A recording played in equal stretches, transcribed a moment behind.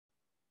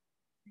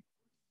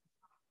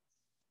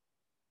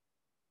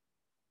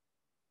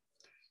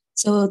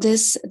So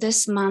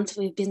this month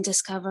we've been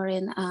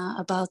discovering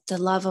about the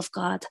love of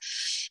God,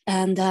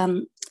 and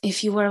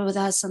if you were with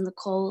us on the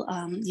call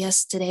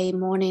yesterday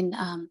morning,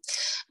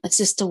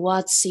 Sister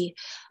Watsi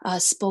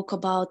spoke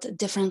about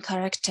different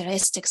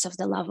characteristics of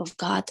the love of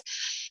God,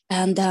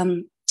 and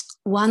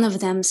one of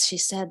them, she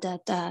said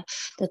that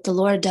the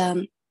Lord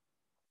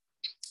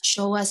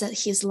show us that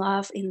His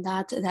love in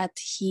that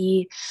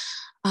He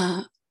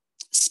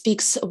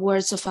speaks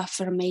words of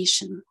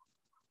affirmation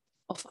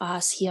of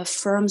us. He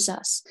affirms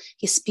us.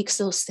 He speaks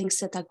those things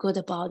that are good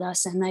about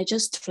us. And I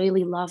just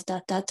really love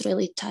that. That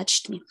really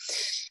touched me.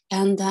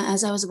 And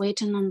as I was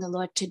waiting on the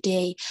Lord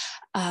today,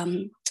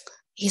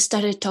 He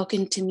started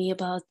talking to me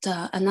about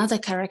another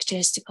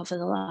characteristic of the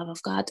love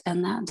of God.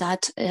 And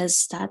that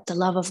is that the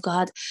love of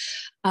God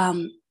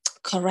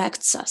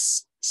corrects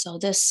us. So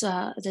this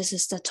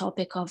is the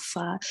topic of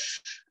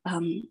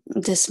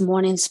this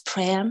morning's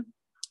prayer.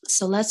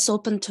 So let's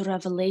open to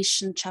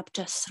Revelation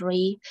chapter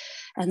 3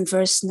 and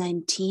verse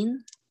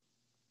 19.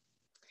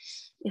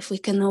 If we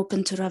can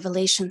open to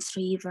Revelation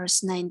 3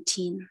 verse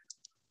 19.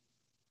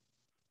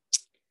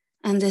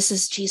 And this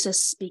is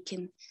Jesus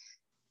speaking.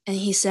 And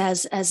He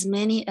says, "As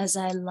many as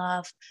I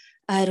love,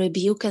 I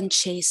rebuke and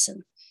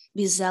chasten.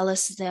 Be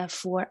zealous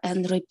therefore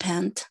and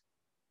repent."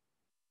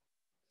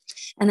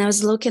 And I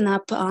was looking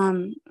up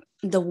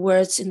the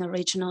words in the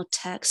original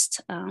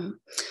text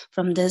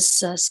from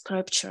this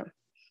scripture.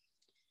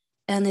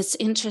 And it's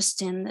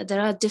interesting,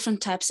 there are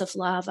different types of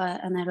love.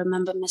 And I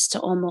remember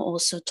Mr. Omo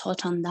also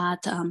taught on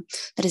that.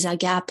 There is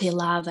agape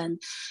love and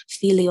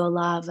filial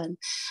love and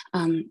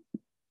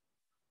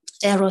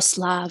eros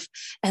love.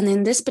 And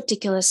in this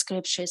particular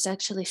scripture, it's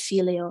actually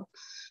filial.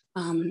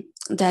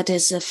 That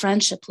is a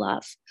friendship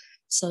love.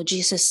 So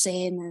Jesus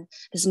saying,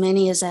 as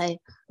many as I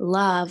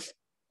love,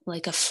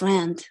 like a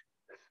friend,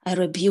 I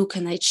rebuke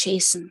and I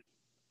chasten.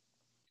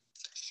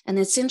 And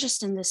it's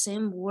interesting, the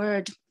same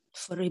word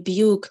for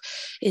rebuke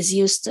is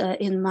used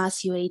in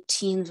Matthew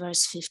 18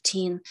 verse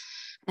 15,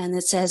 and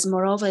it says,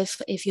 "Moreover,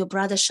 if your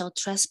brother shall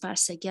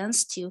trespass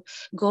against you,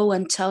 go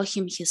and tell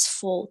him his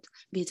fault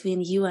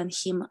between you and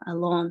him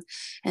alone,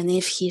 and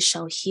if he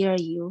shall hear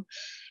you,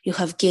 you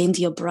have gained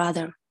your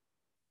brother."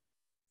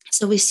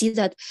 So we see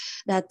that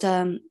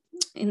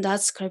in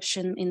that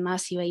scripture in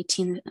Matthew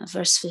 18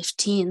 verse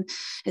 15,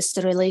 it's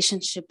the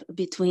relationship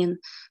between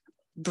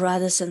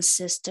brothers and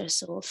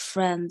sisters or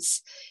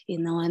friends,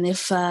 and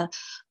if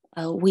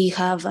we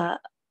have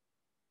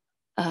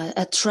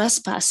a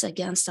trespass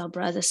against our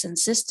brothers and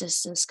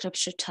sisters, the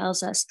scripture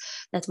tells us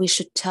that we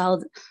should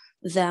tell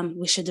them,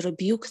 we should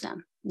rebuke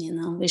them,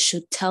 we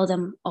should tell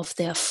them of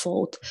their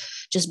fault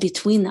just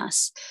between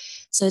us.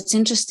 So it's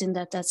interesting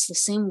that that's the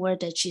same word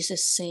that Jesus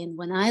is saying,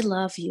 when I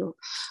love you,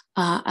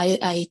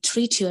 I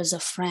treat you as a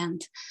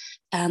friend.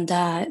 And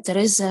there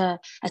is a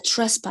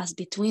trespass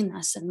between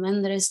us. And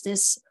when there is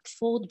this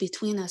fault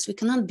between us, we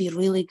cannot be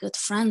really good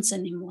friends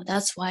anymore.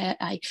 That's why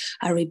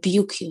I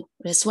rebuke you.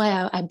 That's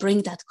why I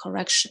bring that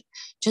correction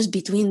just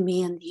between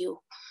me and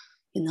you,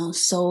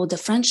 so the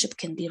friendship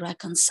can be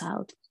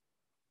reconciled.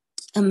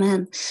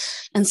 Amen.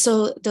 And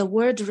so the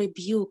word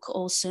rebuke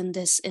also in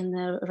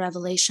the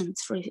Revelation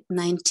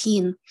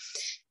 3:19,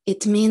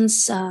 it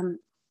means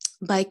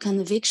by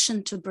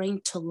conviction, to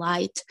bring to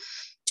light,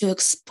 to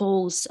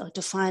expose or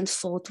to find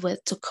fault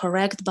with, to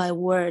correct by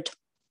word,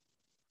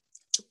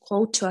 to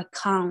call to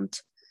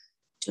account,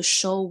 to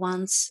show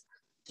one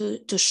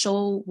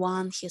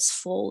his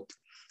fault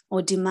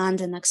or demand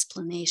an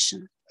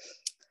explanation.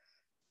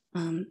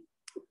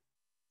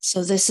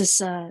 So this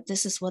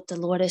is what the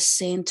Lord is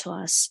saying to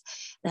us,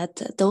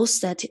 that those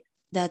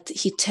that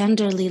He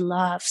tenderly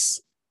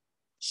loves,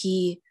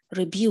 He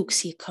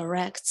rebukes, He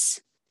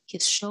corrects.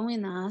 He's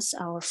showing us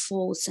our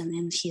faults, and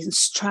then He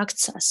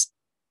instructs us.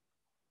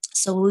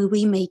 So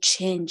we may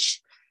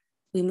change,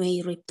 we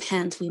may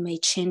repent, we may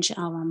change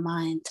our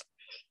mind.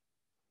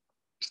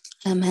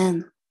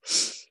 Amen.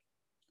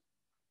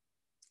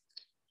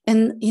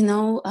 And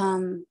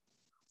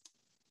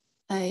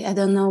I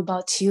don't know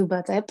about you,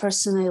 but I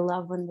personally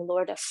love when the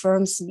Lord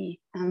affirms me.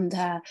 And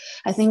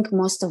I think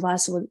most of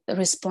us would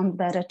respond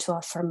better to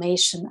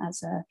affirmation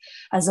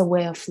as a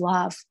way of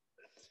love.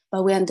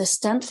 But we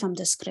understand from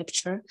the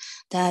scripture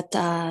that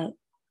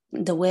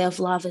the way of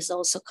love is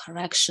also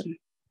correction.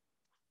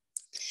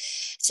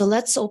 So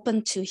let's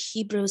open to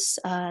Hebrews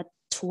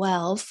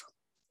 12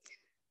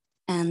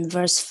 and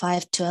verse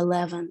 5 to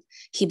 11.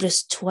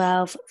 Hebrews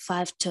 12,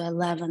 5 to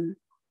 11.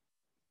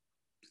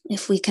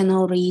 If we can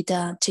all read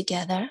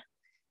together.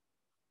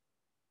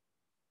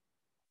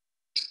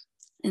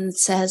 And it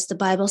says, the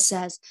Bible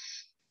says,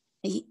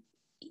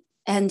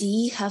 "And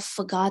ye have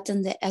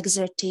forgotten the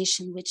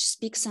exhortation which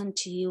speaks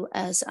unto you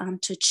as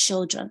unto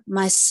children.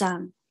 My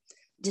son,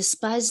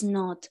 despise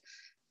not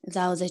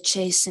thou the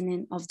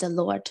chastening of the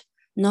Lord,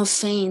 nor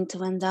faint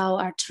when thou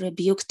art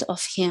rebuked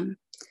of him.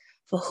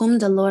 For whom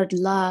the Lord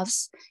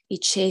loves, he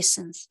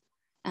chastens,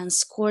 and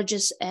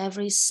scourges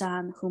every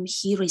son whom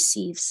he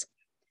receives.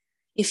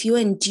 If you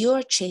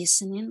endure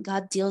chastening,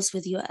 God deals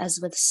with you as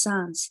with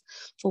sons.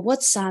 For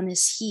what son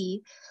is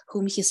he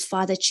whom his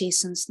father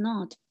chastens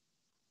not?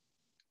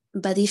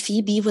 But if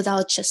ye be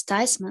without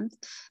chastisement,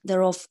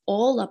 thereof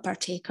all are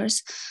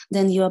partakers,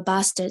 then you are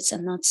bastards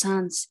and not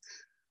sons.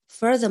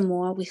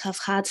 Furthermore, we have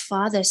had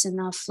fathers in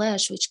our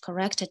flesh which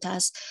corrected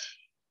us.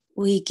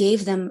 We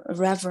gave them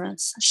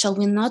reverence. Shall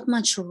we not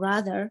much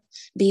rather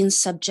be in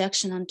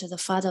subjection unto the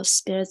Father of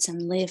spirits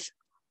and live?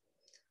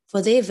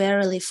 For they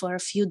verily for a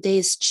few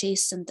days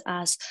chastened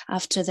us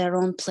after their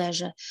own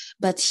pleasure,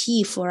 but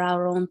he for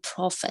our own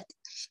profit,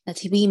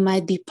 that we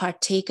might be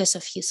partakers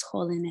of his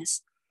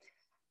holiness.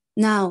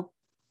 Now,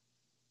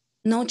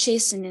 no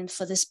chastening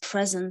for this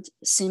present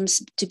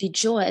seems to be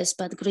joyous,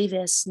 but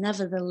grievous.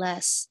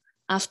 Nevertheless,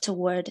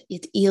 afterward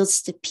it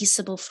yields the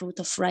peaceable fruit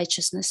of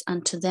righteousness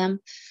unto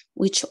them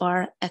which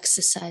are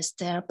exercised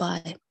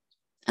thereby.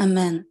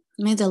 Amen.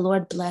 May the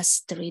Lord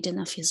bless the reading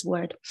of his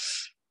word.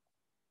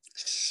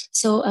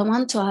 So I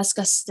want to ask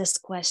us this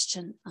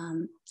question.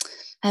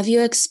 Have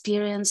you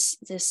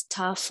experienced this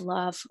tough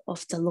love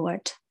of the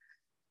Lord?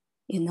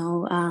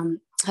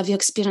 Have you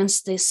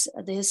experienced this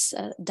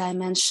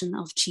dimension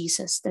of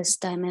Jesus, this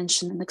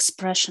dimension and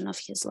expression of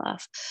his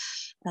love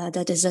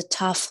that is a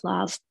tough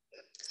love?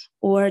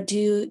 Or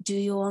do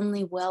you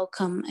only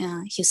welcome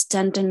his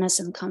tenderness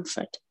and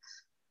comfort?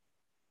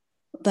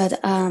 But,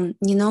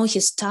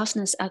 his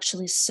toughness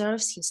actually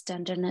serves his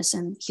tenderness,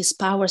 and his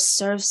power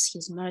serves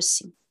his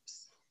mercy.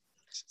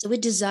 So we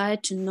desire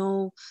to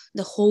know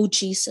the whole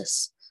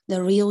Jesus,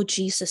 the real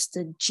Jesus,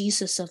 the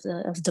Jesus of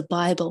the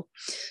Bible.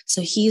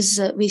 So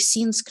we've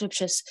seen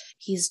scriptures,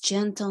 he's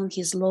gentle,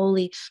 he's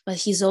lowly, but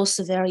he's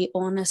also very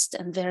honest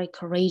and very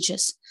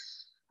courageous.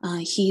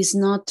 He's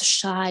not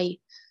shy.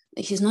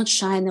 He's not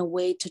shying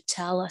away to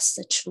tell us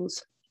the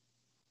truth.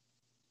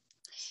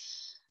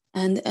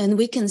 And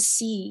we can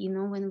see,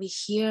 when we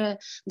hear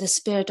the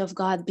Spirit of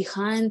God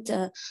behind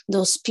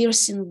those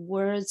piercing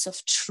words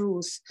of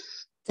truth,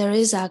 there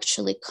is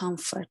actually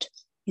comfort.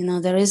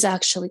 There is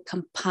actually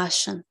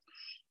compassion.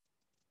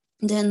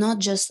 They're not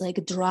just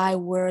like dry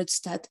words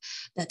that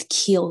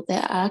kill.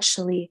 They're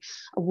actually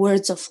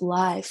words of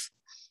life,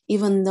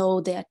 even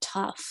though they're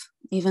tough,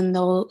 even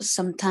though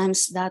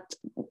sometimes that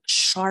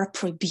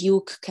sharp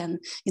rebuke can,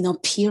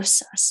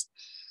 pierce us.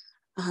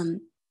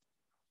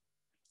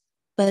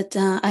 But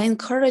I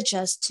encourage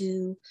us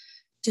to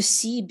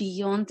see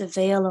beyond the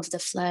veil of the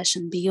flesh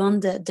and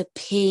beyond the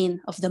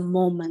pain of the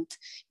moment,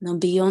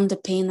 beyond the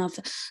pain of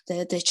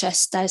the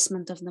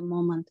chastisement of the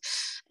moment,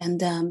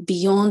 and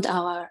beyond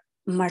our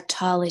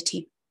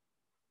mortality.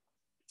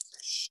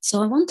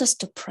 So I want us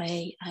to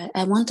pray.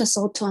 I want us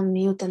all to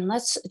unmute, and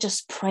let's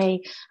just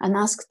pray and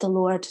ask the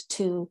Lord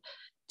to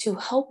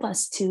help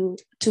us to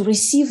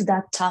receive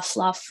that tough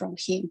love from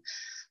him.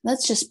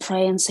 Let's just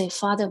pray and say,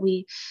 Father,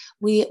 we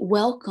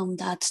welcome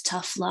that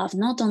tough love,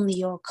 not only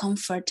your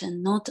comfort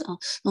and not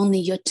only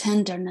your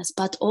tenderness,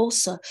 but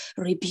also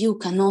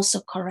rebuke and also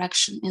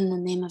correction in the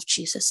name of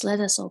Jesus. Let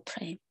us all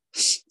pray.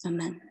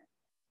 Amen.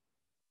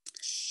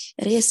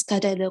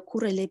 Padre, le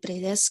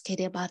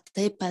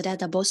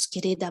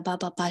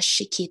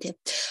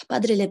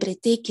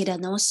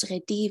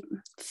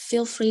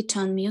feel free to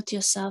unmute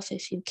yourself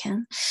if you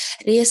can.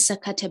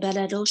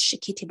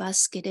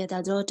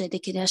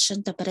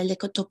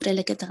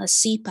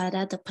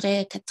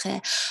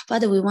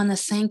 Father, we want to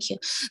thank you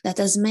that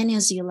as many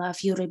as you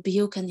love, you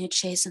rebuke and you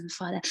chasten,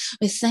 Father.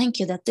 We thank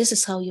you that this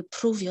is how you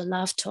prove your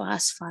love to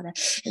us, Father.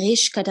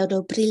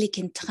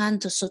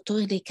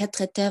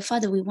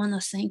 Father, we want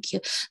to thank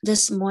you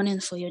this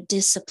morning for your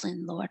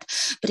discipline, Lord.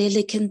 Thank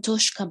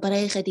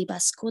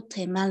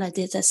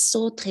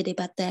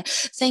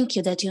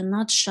you that you're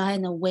not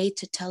shying away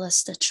to tell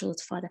us the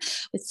truth, Father.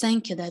 We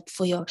thank you that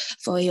for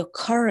your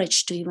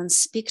courage to even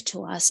speak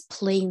to us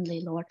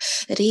plainly, Lord.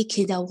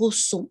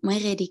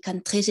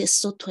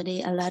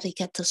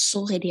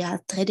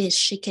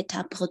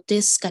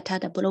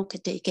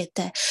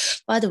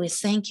 Father, we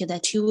thank you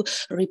that you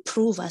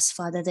reprove us,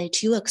 Father,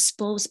 that you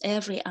expose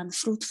every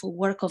unfruitful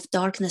work of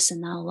darkness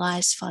in our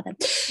lives, Father.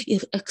 You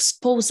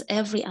expose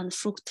every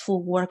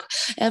unfruitful work,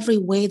 every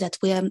way that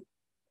we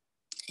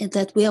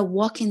are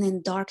walking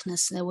in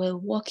darkness, that we're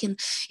walking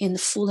in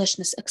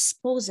foolishness.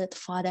 Expose it,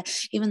 Father,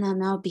 even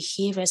in our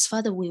behaviors.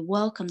 Father, we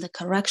welcome the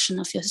correction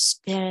of your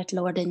Spirit,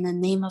 Lord, in the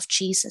name of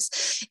Jesus.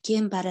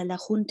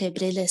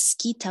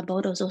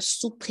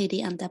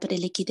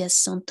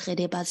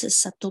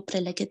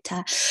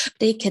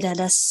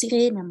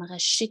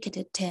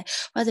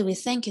 Father, we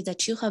thank you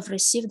that you have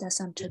received us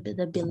unto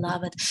the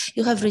beloved.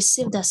 You have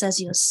received us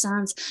as your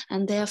sons,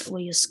 and therefore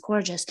you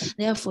scourge us,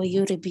 therefore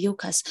you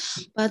rebuke us.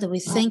 Father, we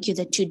thank you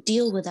that that you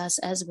deal with us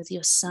as with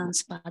your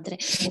sons, Padre.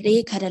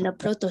 We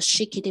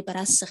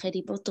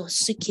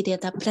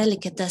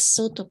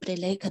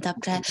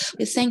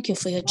thank you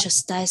for your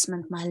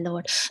chastisement, my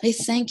Lord. I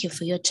thank you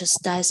for your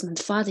chastisement.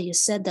 Father, you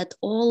said that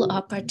all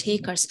are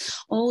partakers,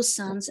 all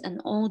sons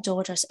and all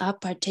daughters are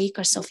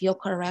partakers of your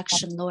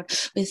correction, Lord.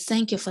 We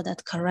thank you for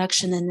that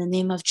correction in the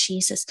name of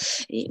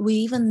Jesus. We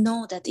even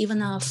know that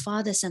even our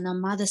fathers and our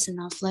mothers in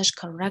our flesh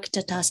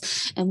corrected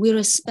us, and we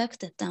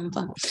respected them.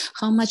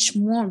 How much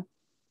more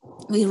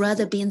we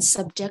rather be in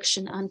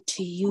subjection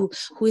unto you,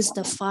 who is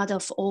the Father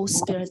of all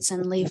spirits,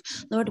 and live.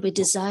 Lord, we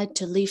desire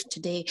to live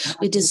today.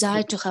 We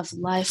desire to have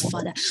life,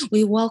 Father.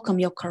 We welcome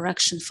your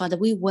correction, Father.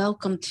 We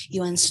welcome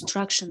your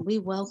instruction. We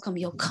welcome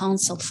your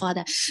counsel,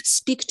 Father.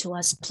 Speak to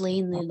us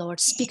plainly, Lord.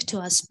 Speak to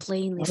us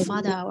plainly,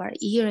 Father. Our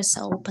ears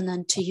are open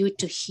unto you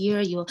to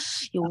hear your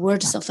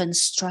words of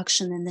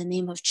instruction in the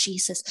name of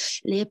Jesus.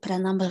 We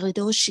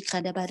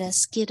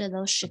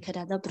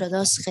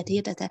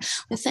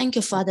thank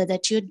you, Father,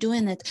 that you're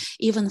doing it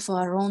even for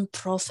our own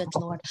profit,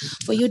 Lord,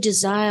 for you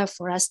desire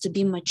for us to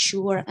be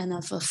mature and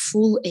of a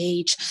full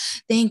age.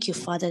 Thank you,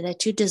 Father,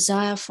 that you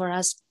desire for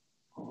us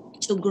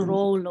to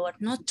grow, Lord,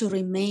 not to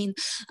remain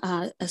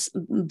as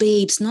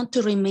babes, not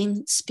to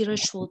remain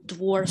spiritual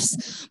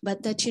dwarfs,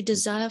 but that you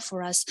desire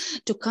for us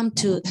to come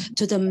to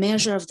the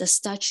measure of the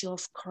stature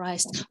of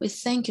Christ. We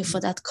thank you for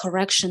that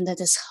correction that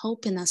is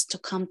helping us to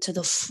come to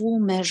the full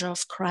measure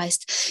of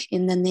Christ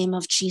in the name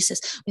of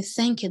Jesus. We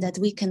thank you that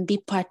we can be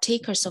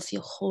partakers of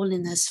your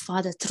holiness,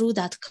 Father, through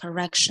that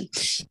correction.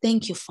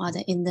 Thank you,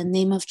 Father, in the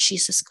name of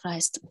Jesus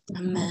Christ.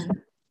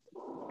 Amen.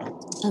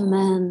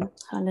 Amen.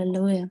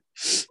 Hallelujah.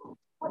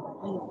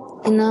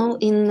 You know,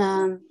 in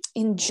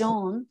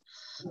John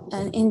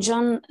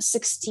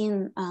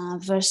 16,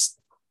 verse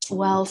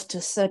 12 to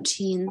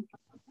 13,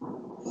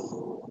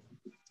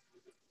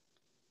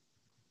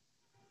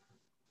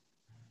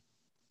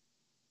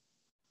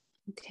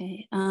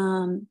 okay,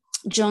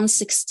 John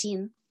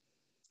 16,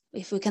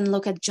 if we can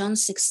look at John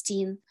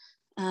 16,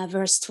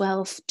 verse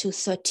 12 to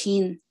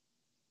 13,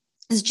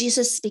 is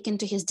Jesus speaking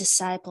to his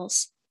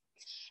disciples,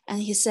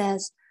 and he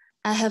says,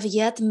 I have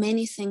yet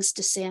many things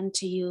to say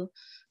unto you,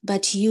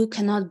 but you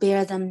cannot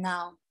bear them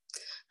now.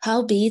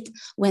 Howbeit,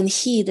 when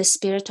he, the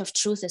Spirit of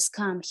truth, is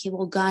come, he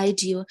will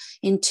guide you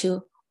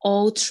into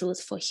all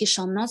truth, for he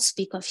shall not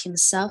speak of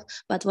himself,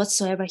 but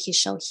whatsoever he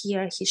shall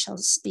hear, he shall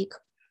speak,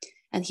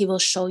 and he will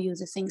show you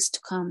the things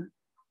to come.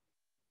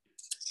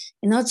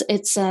 You know,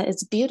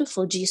 it's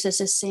beautiful.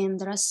 Jesus is saying,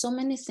 there are so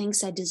many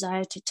things I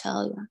desire to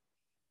tell you.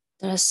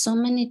 There are so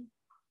many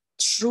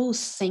truth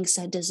things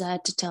I desire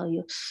to tell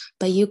you,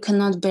 but you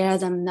cannot bear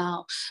them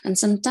now. And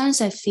sometimes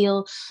I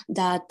feel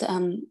that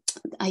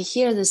I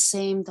hear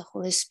the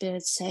Holy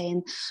Spirit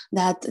saying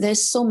that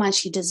there's so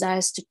much he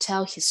desires to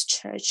tell his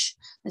church.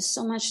 There's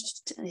so much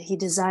he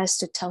desires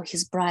to tell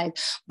his bride,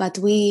 but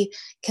we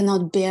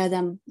cannot bear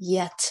them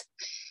yet.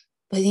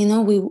 But you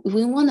know, we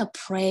want to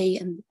pray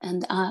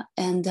and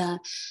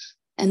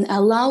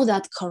allow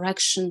that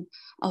correction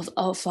of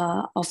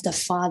the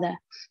Father,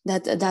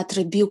 that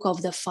rebuke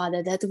of the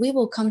Father, that we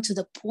will come to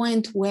the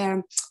point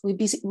where we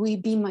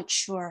be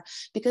mature.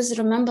 Because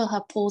remember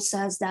how Paul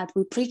says that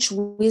we preach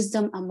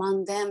wisdom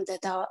among them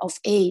that are of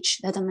age,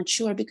 that are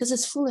mature, because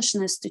it's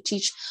foolishness to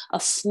teach a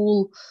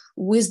fool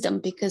wisdom,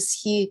 because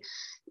he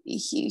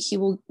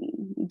will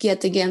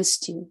get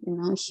against you. You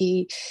know,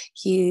 he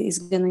is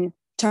going to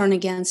turn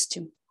against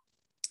you.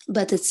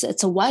 But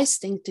it's a wise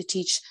thing to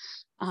teach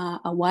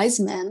a wise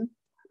man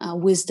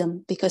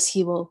wisdom, because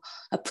he will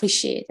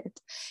appreciate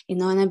it, you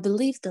know. And I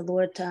believe the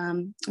Lord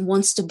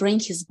wants to bring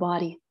his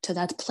body to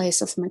that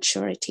place of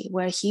maturity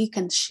where he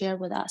can share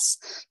with us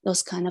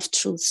those kind of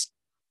truths.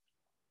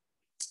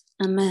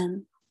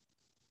 Amen.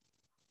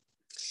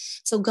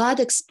 So God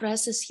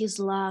expresses his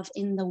love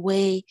in the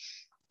way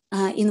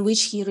in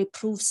which he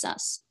reproves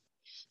us.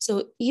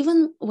 So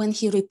even when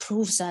he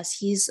reproves us,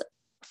 he's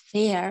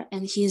fair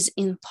and he's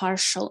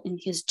impartial in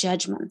his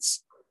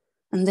judgments.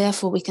 And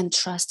therefore, we can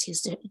trust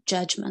his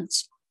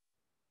judgments.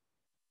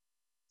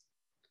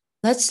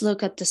 Let's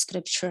look at the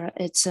scripture.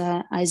 It's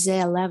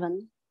Isaiah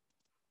 11,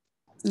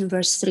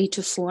 verse 3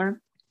 to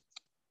 4.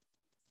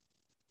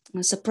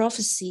 It's a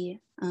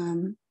prophecy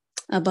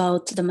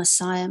about the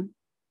Messiah.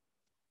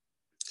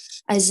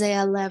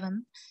 Isaiah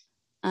 11,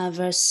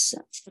 verse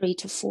 3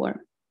 to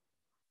 4.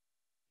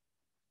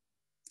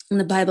 And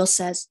the Bible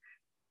says,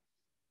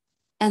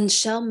 and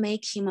shall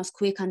make him of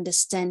quick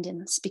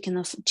understanding, speaking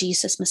of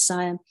Jesus,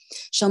 Messiah,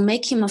 shall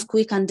make him of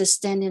quick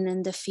understanding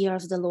in the fear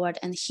of the Lord,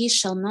 and he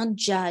shall not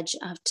judge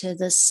after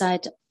the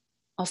sight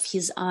of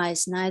his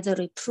eyes, neither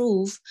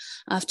reprove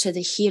after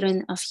the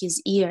hearing of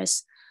his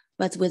ears,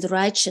 but with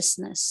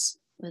righteousness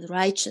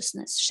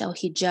shall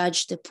he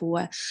judge the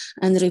poor,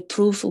 and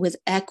reprove with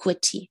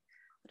equity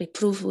for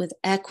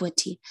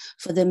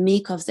the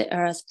meek of the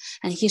earth,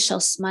 and he shall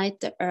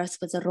smite the earth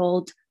with the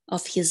rod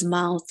of his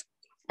mouth,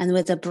 and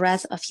with the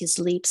breath of his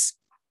lips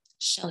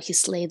shall he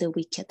slay the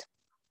wicked.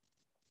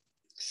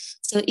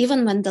 So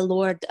even when the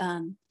Lord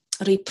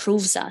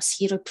reproves us,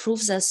 he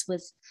reproves us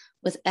with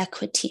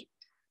equity.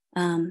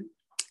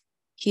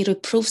 He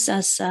reproves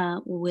us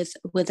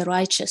with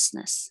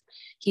righteousness.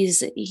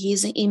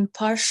 He's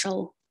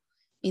impartial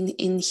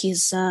in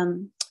his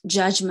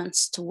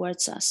judgments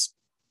towards us.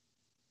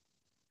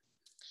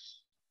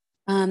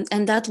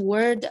 And that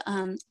word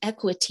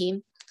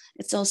equity,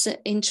 it's also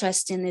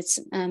interesting. It's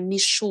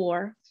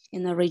mishor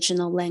in the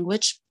original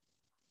language,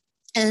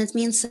 and it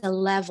means a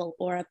level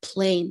or a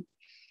plane.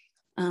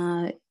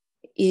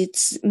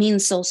 It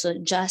means also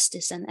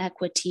justice and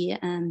equity,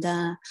 and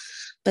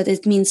but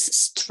it means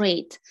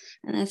straight.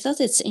 And I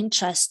thought it's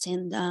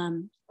interesting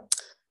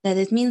that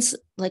it means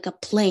like a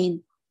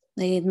plane.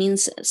 Like it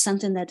means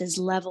something that is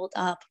leveled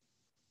up.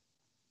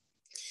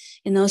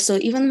 So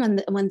even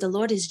when the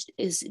Lord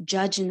is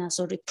judging us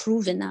or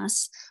reproving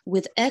us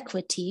with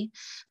equity,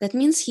 that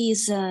means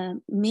He's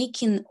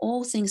making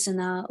all things in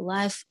our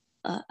life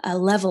a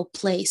level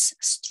place,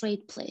 a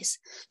straight place.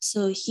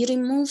 So He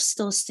removes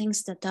those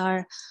things that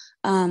are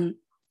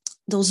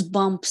those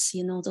bumps,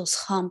 those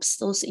humps,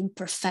 those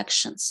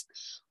imperfections,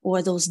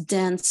 or those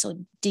dents or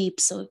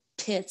deeps or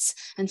pits,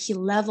 and He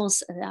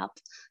levels it up.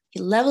 He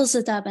levels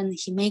it up and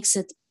He makes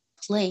it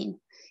plain,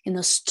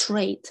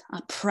 straight,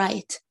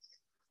 upright.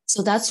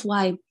 So that's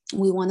why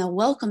we want to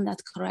welcome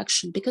that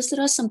correction, because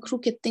there are some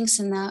crooked things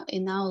in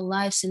our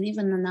lives and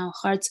even in our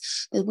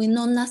hearts that we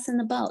know nothing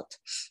about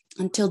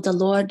until the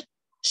Lord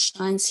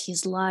shines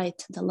His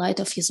light, the light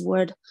of His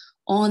word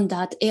on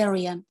that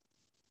area,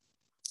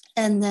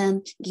 and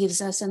then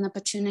gives us an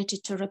opportunity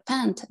to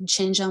repent and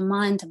change our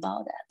mind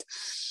about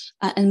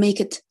that and make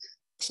it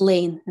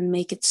plain and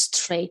make it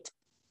straight.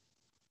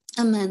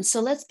 Amen.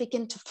 So let's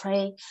begin to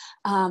pray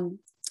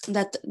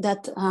that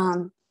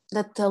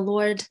the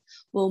Lord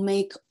will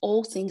make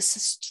all things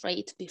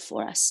straight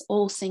before us,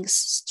 all things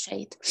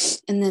straight,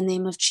 in the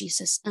name of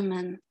Jesus.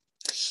 Amen.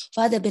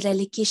 Father,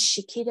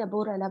 biralikishi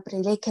bora la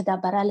breleke da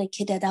barale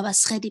kida da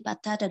baskhedi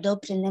batata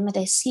dobre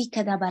lemede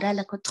sika da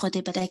barale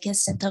kotrode breke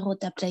setero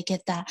da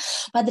breketa.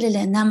 Padre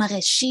le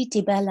namare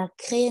shiti bella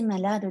crema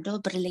la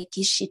dobre le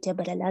kishi te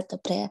brela te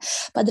pre.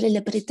 Padre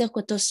le prete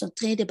koto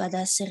sotre de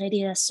bada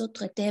seredi la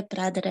sotre te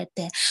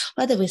pradrete.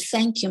 Father, we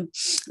thank you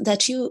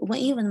that you,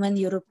 even when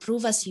you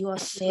reprove us, you are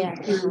fair.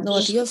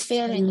 Lord, you're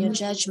fair in your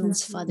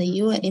judgments, Father.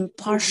 You are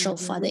impartial,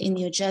 Father, in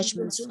your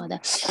judgments, Father.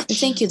 We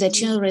thank you that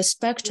you're a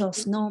respecter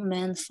of no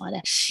man,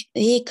 Father.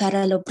 We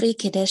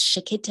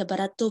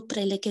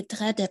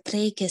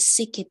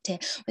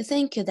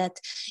thank you that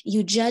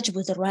you judge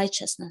with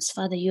righteousness,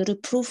 Father. You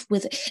reprove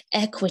with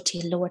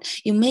equity, Lord.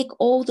 You make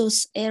all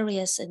those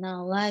areas in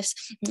our lives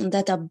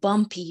that are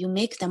bumpy, you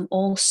make them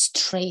all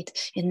straight.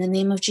 In the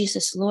name of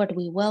Jesus, Lord,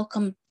 we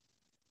welcome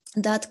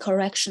that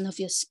correction of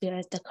your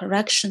spirit, the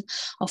correction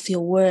of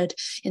your word.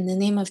 In the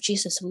name of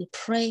Jesus, we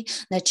pray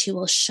that you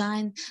will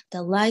shine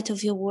the light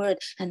of your word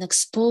and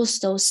expose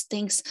those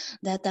things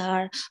that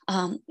are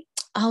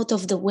out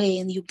of the way,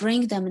 and you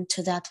bring them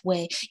into that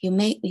way.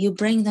 You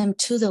bring them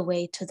to the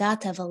way, to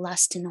that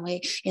everlasting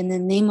way. In the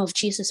name of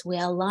Jesus, we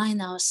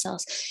align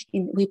ourselves.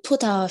 We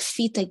put our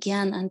feet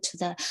again onto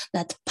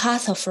that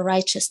path of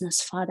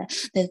righteousness, Father,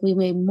 that we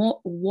may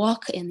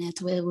walk in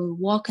it, where we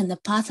walk in the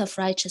path of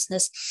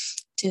righteousness,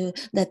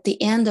 that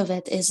the end of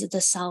it is the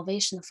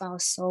salvation of our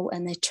soul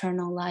and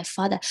eternal life.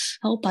 Father,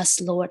 help us,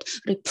 Lord.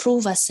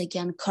 Reprove us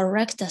again,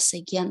 correct us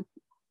again.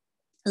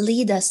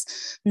 Lead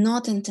us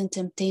not into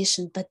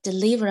temptation, but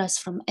deliver us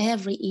from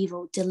every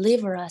evil.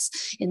 Deliver us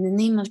in the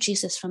name of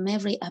Jesus from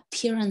every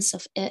appearance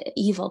of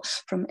evil,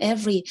 from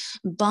every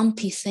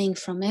bumpy thing,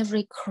 from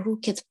every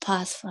crooked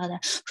path, Father,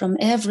 from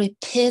every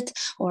pit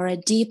or a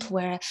deep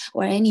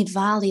or any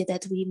valley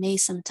that we may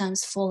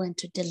sometimes fall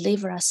into.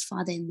 Deliver us,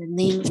 Father, in the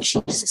name of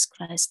Jesus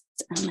Christ.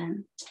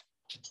 Amen.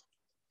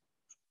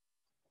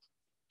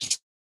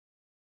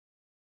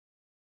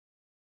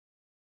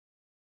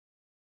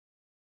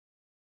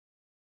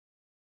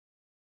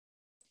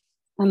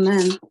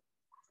 Amen.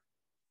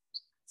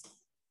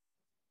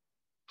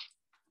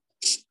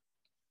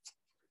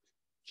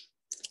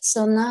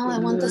 So now I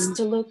want us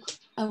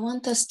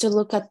to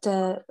look at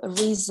the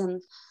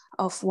reason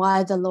of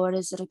why the Lord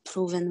is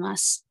reproving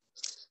us.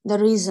 The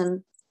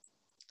reason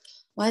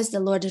why is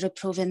the Lord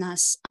reproving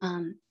us?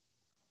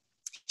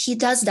 He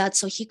does that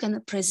so he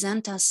can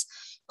present us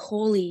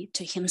wholly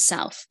to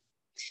himself.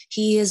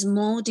 He is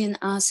molding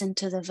us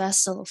into the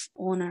vessel of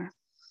honor.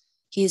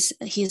 He's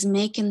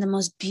making the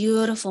most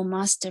beautiful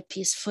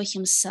masterpiece for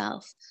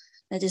himself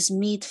that is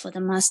meet for the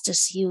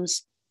master's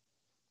use.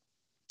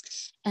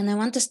 And I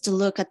want us to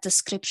look at the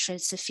scripture.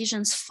 It's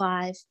Ephesians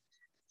 5,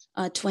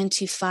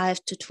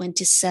 25 to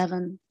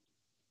 27.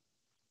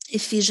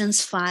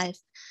 Ephesians 5,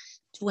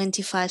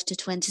 25 to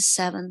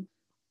 27.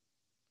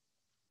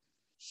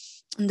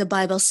 And the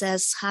Bible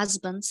says,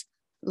 husbands,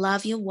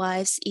 love your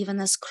wives, even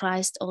as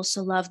Christ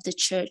also loved the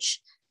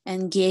church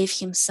and gave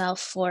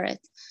himself for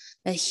it,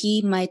 that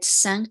he might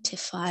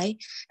sanctify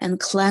and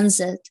cleanse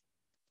it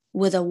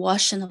with a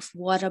washing of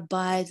water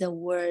by the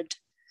word,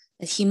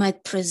 that he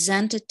might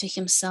present it to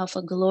himself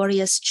a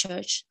glorious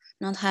church,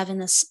 not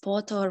having a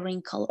spot or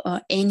wrinkle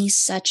or any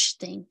such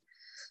thing,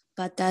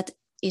 but that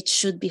it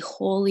should be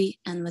holy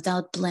and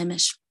without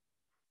blemish.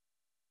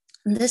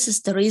 And this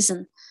is the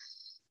reason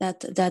that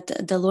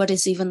the Lord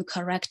is even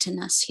correcting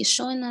us. He's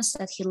showing us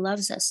that he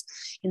loves us,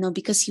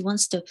 because he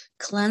wants to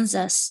cleanse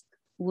us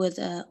with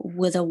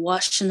a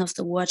washing of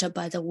the water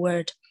by the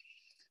word.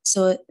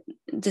 So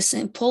this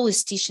Paul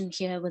is teaching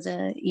here with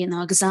a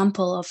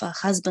example of a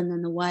husband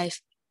and a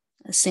wife,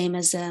 same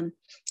as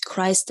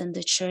Christ and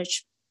the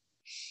church.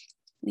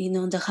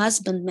 The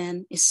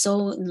husbandman is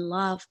so in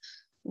love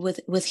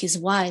with his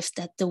wife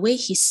that the way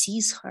he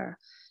sees her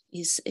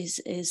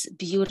is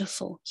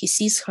beautiful. He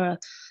sees her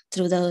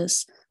through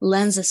those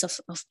lenses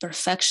of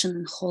perfection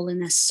and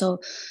holiness. So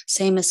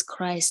same as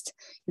Christ,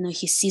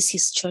 he sees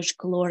his church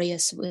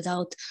glorious,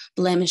 without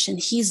blemish, and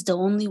he's the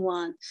only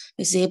one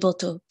who's able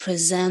to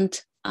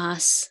present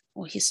us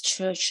or his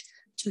church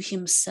to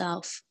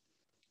himself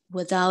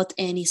without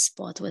any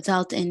spot,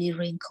 without any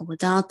wrinkle,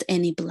 without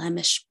any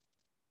blemish.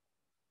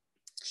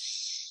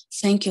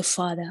 Thank you,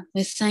 Father.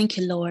 We thank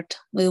you, Lord.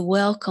 We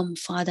welcome,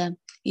 Father,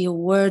 your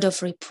word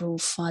of reproof,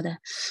 Father.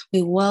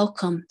 We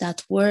welcome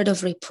that word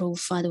of reproof,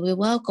 Father. We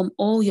welcome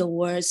all your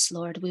words,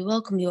 Lord. We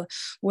welcome your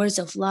words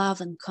of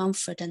love and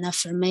comfort and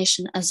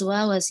affirmation, as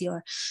well as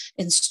your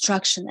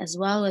instruction, as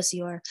well as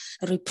your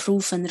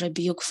reproof and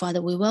rebuke,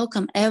 Father. We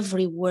welcome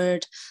every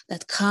word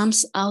that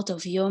comes out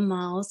of your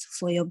mouth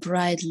for your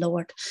bride,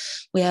 Lord.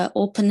 We are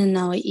opening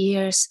our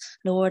ears,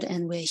 Lord,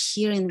 and we're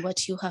hearing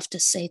what you have to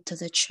say to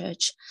the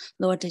church,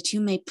 Lord, that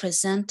you may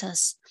present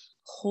us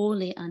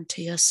holy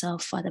unto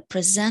yourself, Father.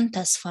 Present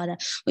us, Father.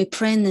 We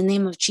pray in the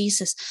name of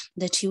Jesus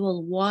that you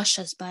will wash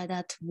us by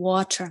that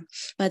water,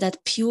 by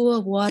that pure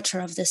water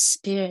of the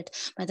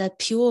Spirit, by that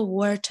pure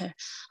water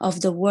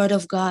of the Word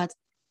of God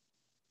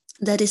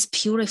that is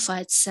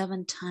purified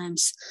 7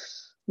 times.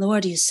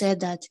 Lord, you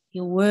said that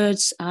your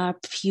words are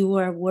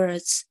pure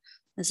words,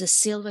 as a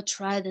silver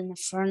tried in the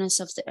furnace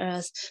of the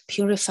earth,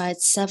 purified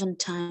 7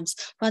 times.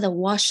 Father,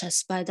 wash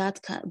us by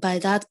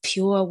that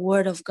pure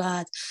word of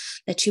God,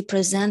 that you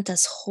present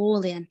us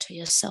holy unto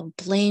yourself,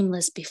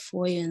 blameless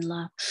before you in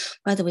love.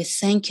 Father, we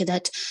thank you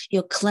that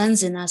you're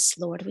cleansing us,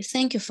 Lord. We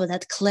thank you for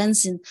that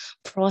cleansing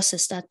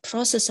process, that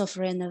process of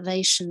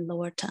renovation,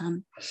 Lord.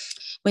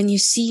 When you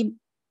see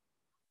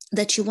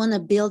that you want to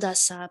build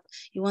us up,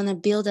 you want to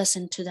build us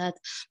into that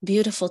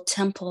beautiful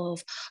temple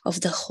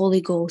of the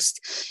Holy Ghost,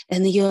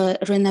 and you're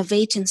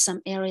renovating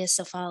some areas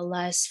of our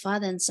lives,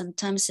 Father, and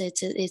sometimes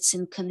it's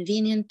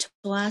inconvenient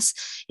to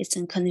us, it's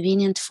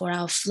inconvenient for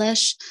our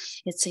flesh,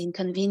 it's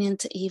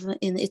inconvenient,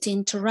 it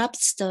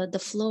interrupts the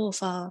flow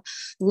of our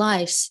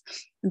lives,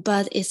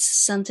 but it's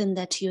something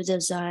that you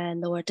desire,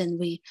 Lord, and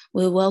we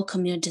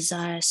welcome your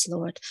desires,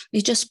 Lord.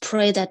 We just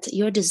pray that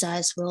your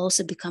desires will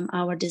also become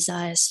our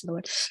desires,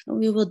 Lord.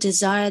 We will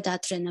desire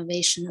that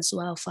renovation as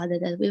well, Father,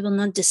 that we will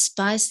not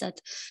despise that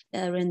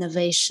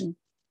renovation,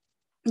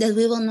 that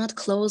we will not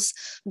close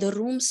the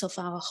rooms of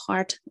our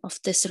heart of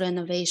this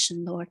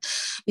renovation, Lord.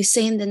 We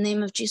say in the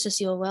name of Jesus,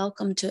 you are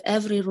welcome to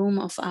every room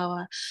of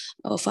our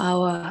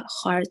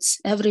hearts,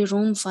 every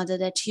room, Father,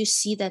 that you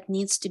see that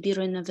needs to be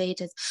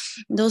renovated.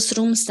 Those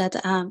rooms that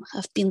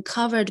have been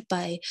covered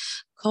by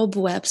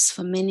cobwebs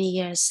for many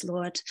years,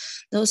 Lord.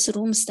 Those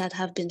rooms that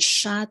have been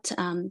shut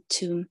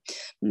to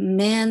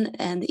men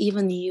and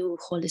even you,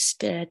 Holy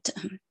Spirit.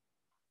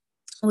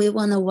 We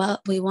want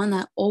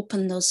to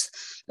open those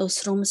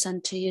rooms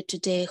unto you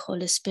today,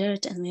 Holy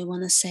Spirit, and we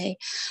want to say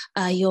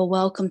you're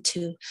welcome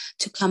to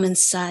come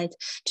inside,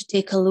 to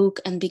take a look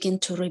and begin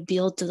to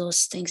rebuild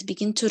those things,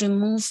 begin to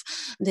remove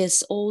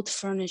this old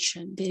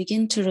furniture,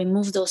 begin to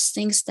remove those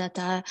things that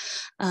are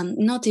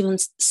not even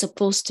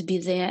supposed to be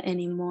there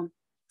anymore.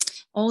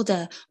 All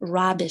the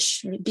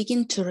rubbish,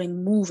 begin to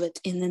remove it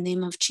in the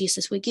name of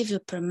Jesus. We give you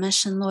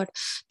permission, Lord,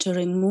 to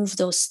remove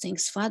those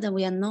things. Father,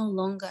 we are no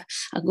longer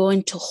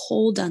going to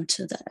hold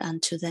unto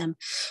them.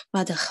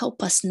 Father,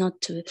 help us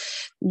not to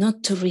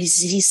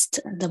resist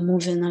the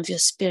moving of your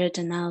Spirit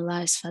in our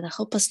lives. Father,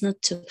 help us not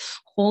to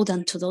hold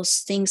onto those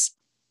things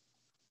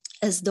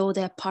as though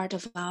they're part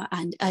of our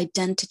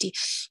identity.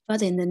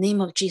 Father, in the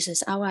name of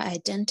Jesus, our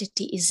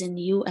identity is in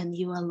you and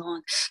you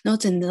alone,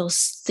 not in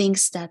those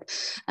things that,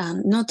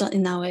 not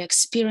in our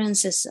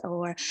experiences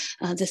or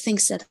the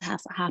things that have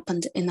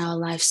happened in our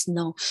lives.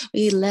 No,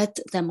 we let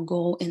them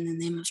go in the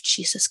name of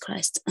Jesus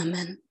Christ.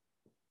 Amen.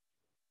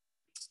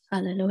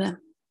 Hallelujah.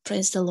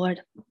 Praise the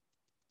Lord.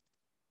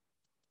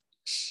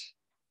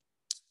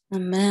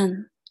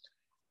 Amen.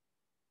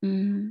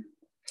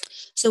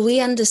 So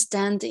we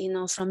understand,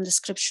 from the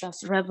scripture of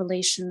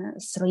Revelation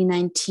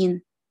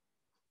 3:19,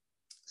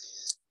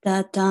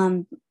 that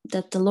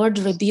the Lord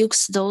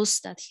rebukes those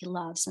that he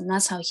loves, and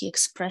that's how he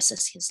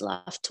expresses his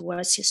love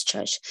towards his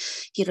church.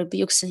 He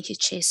rebukes and he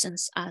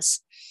chastens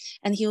us.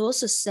 And he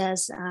also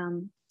says,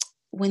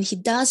 when he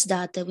does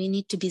that we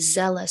need to be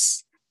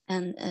zealous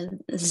and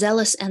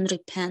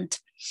repent.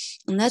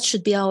 And that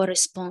should be our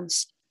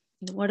response.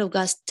 The Word of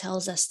God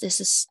tells us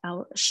this is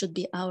should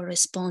be our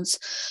response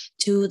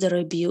to the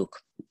rebuke.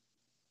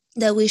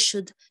 that we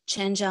should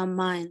change our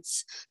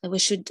minds, that we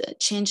should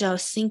change our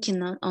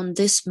thinking on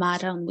this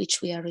matter on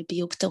which we are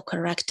rebuked or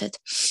corrected.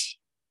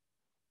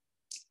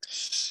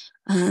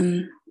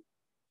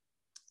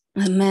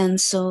 Amen.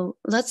 So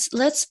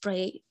let's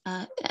pray.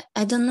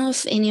 I don't know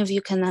if any of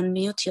you can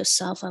unmute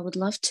yourself. I would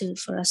love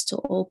for us to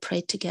all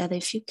pray together.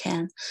 If you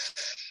can,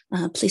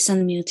 please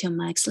unmute your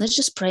mics. Let's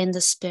just pray in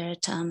the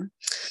Spirit, and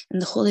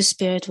the Holy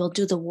Spirit will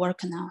do the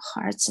work in our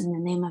hearts in the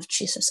name of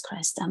Jesus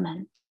Christ.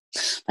 Amen.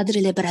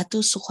 Padre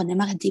liberato su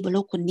conema di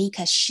blocco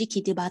nica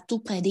shiki di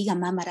batu prediga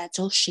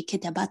mamarato shiki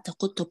de bata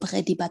kuto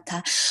predi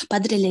bata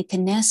Padre le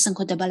kenes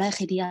ko de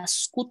balache di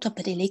ascuto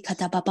per le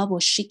katababo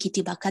shiki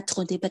di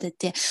bakatro de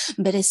berete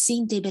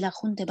beresin de bela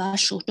junte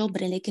basho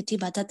dobre le kiti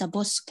batata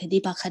bos ke di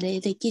bakare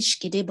de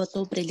kishki de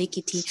boto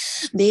brelekiti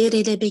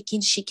bere de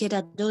bekin shiki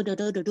da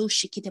do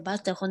shiki de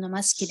bata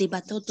honomas ki di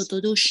bato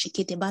do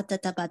shiki de bata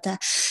tabata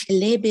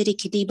le bere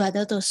ki di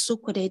badato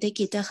sukure de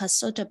kita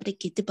hasota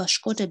brekiti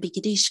bashkota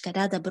bigidish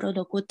karada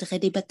brodo kot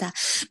redibata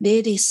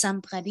beri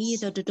sampradi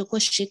do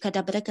koshika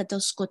da breka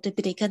dos kot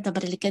breka da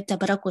breka da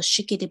brako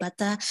shiki de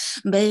bata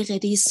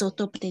beri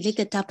soto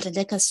preleka ta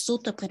preleka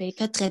soto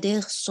preleka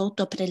treder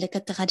soto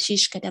preleka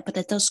tradish kada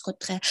pretos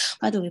kotre.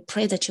 Father, we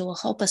pray that you will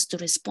help us to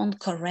respond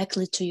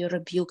correctly to your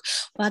rebuke.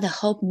 Father,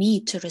 help me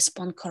to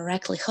respond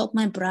correctly. Help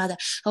my brother,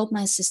 help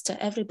my sister,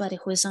 everybody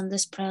who is on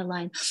this prayer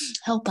line.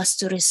 Help us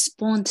to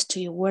respond to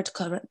your word,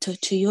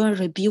 to your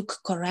rebuke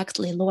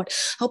correctly, Lord.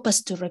 Help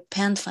us to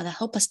repent, Father.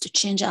 Help us to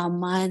change our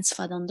minds,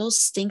 Father, on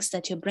those things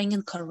that you bring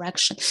in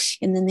correction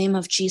in the name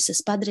of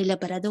Jesus. Padre,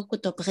 liberado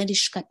kuto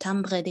bredish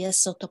katambre de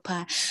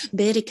sotopa,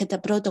 beri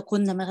katabrodo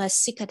kunna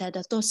marasika da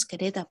datos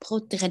kereda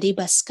protredi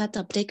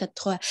baskata breka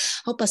troa.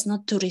 Help us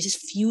not to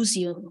refuse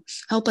you.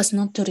 Help us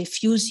not to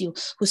refuse you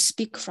who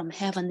speak from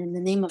heaven in the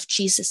name of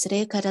Jesus.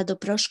 Reka da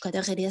dobroshka da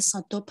redia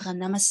sotopra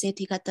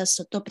namaseti kata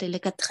sotopre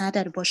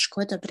lekatrada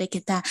boshkota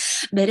breketa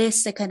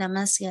berese kana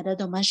masya da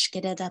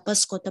domashkeda da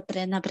baskota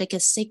prena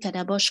brekesika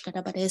da boshka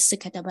da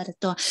baresika da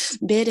barato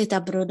bere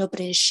da brodo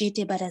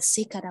preshiti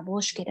barasika da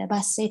boshkeda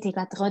baseti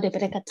katrode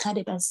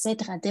brekatrade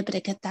basetra de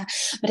breketa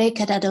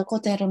brekada da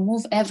kota.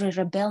 Remove every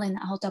rebellion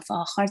out of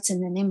our hearts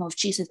in the name of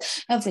Jesus.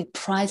 Every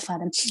pride,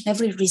 Father,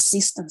 every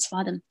resistance,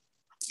 Father.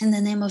 In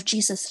the name of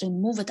Jesus,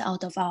 remove it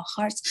out of our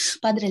hearts.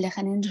 Padre, le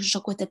hanendo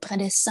jokote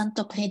prede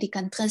santo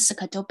predicantrese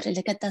kato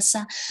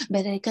prelecatasa,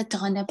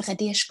 berecatrone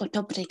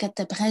predescoto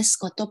precate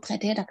brescoto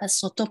predera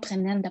casoto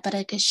prenenda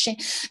parekeshe,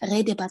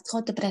 rede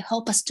patrote pre.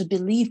 Help us to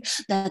believe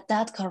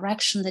that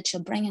correction that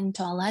you're bringing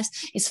into our lives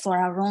is for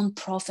our own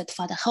profit,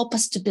 Father. Help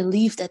us to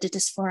believe that it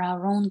is for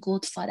our own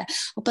good, Father.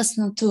 Help us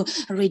not to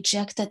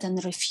reject it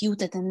and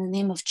refute it in the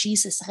name of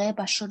Jesus.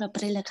 Reba shura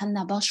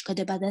prelecana boshka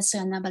de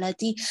badesa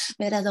nabalati,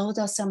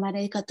 beradoda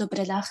samareka. For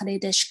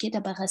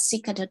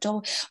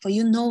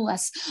you know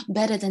us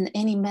better than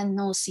any man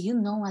knows. You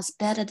know us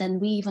better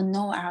than we even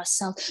know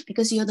ourselves,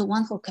 because you're the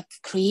one who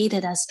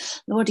created us.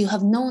 Lord, you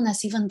have known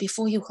us even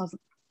before you have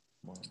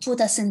put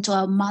us into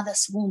our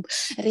mother's womb.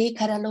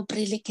 Rekaralo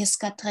brilike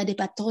skatra di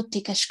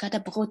batoti kashkata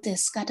brote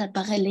skata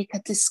barelika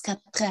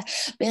tiskatra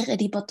bere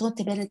di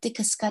batote bere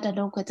tika skata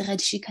loko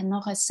tredshika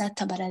nora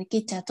sata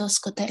barakita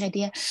tosko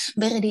teredia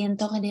bere di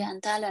entore di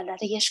antala la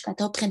rieshka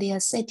topre di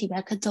aseti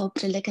bakato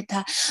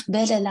prelekata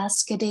bere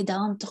laske de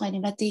dantore di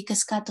batika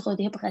skatro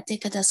di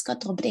bratika da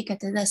skatro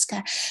brekata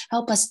daska.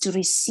 Help us to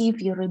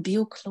receive your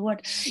rebuke,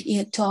 Lord,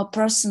 to our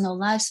personal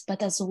lives,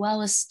 but as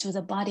well as to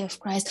the body of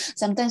Christ.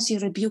 Sometimes you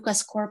rebuke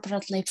us corporately.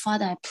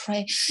 Father, I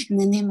pray in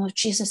the name of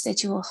Jesus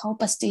that you will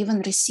help us to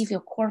even receive your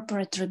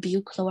corporate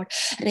rebuke, Lord.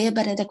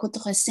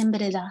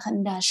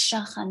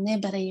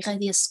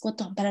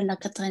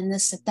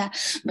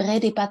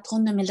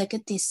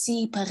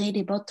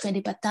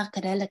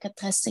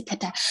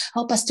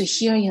 Help us to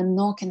hear your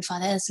knocking,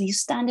 Father, as you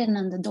stand in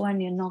on the door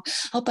and you knock.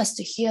 Help us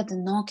to hear the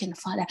knocking,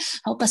 Father.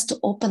 Help us to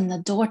open the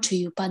door to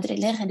you, Padre,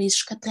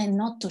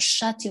 not to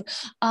shut you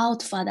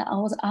out, Father,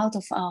 out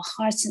of our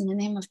hearts in the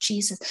name of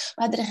Jesus.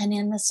 Padre,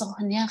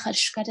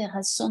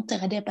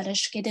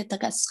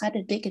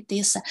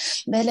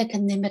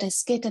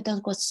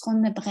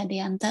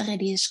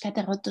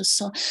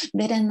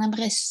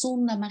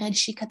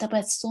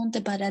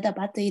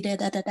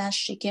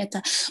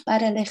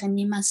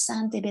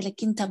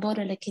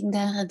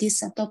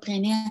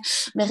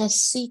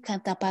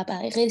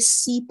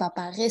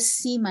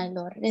 resi, my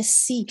Lord,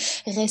 resi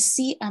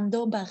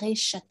ando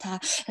bareshata,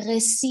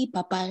 resi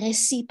papa,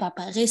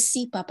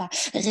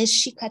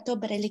 reshi kato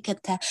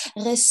brelikata,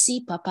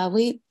 resi papa.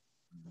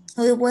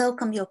 We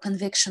welcome your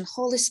conviction.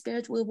 Holy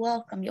Spirit, we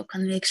welcome your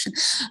conviction.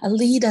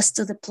 Lead us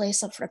to the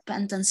place of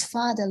repentance.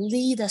 Father,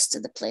 lead us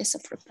to the place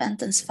of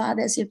repentance.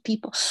 Father, as your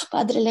people.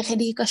 Padre,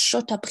 leredika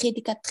shota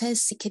predika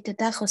tresi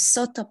ketedacho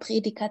soto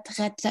predika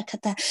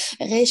trakata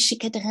reshi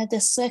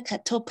ketrada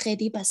sekato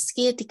predi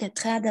basketi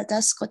ketrada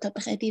daskota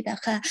predi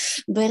daka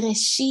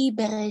bereshi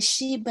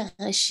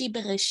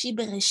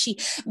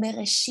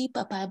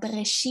papa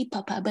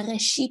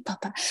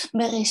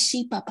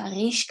bereshi papa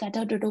rishka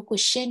dodo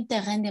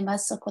kushente rende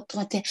masoko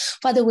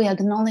Father, we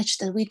acknowledge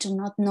that we do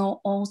not know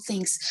all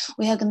things.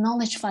 We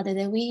acknowledge, Father,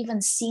 that we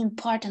even see in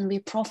part and we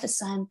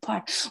prophesy in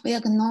part. We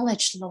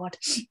acknowledge, Lord,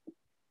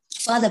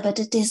 Father, but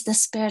it is the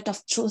Spirit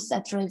of truth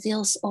that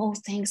reveals all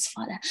things,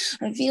 Father.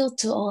 Reveal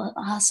to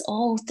us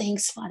all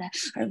things, Father.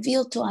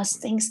 Reveal to us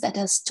things that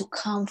is to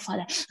come,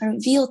 Father.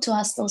 Reveal to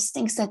us those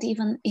things that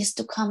even is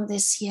to come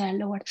this year,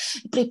 Lord.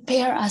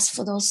 Prepare us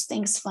for those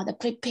things, Father.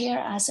 Prepare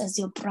us as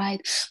your bride.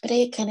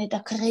 Help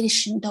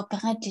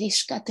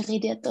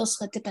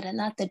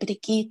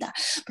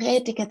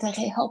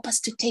us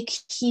to take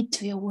heed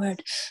to your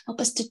word. Help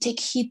us to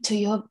take heed to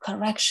your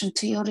correction,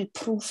 to your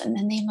reproof in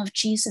the name of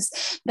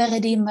Jesus.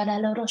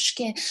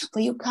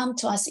 For you come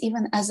to us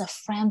even as a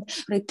friend,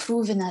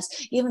 reproving us,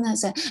 even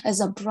as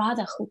a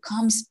brother who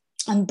comes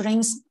and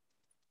brings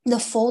the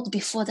fault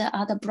before the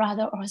other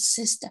brother or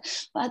sister.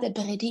 Father,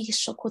 beredi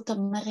shokuto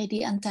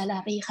meredi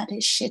antalari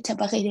harishete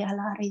beredi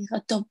alari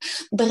rato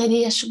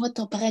beredi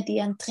shoto beredi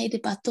antrede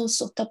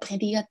batoso to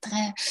beredi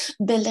atre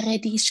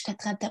belredi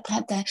shkatrata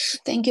prata.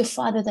 Thank you,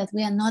 Father, that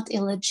we are not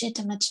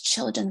illegitimate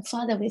children.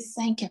 Father, we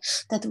thank you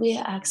that we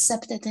are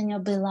accepted in your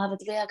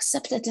beloved. We are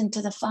accepted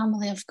into the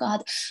family of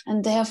God,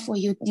 and therefore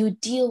you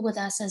deal with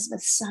us as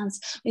with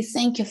sons. We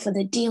thank you for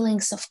the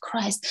dealings of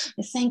Christ.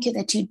 We thank you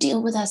that you deal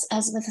with us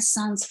as with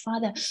sons,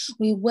 Father.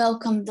 We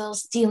welcome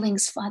those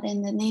dealings, Father,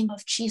 in the name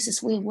of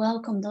Jesus. We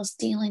welcome those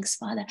dealings,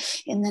 Father,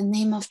 in the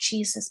name of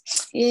Jesus.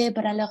 We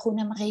thank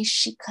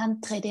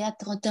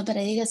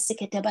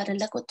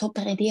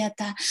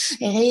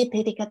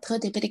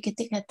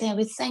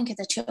you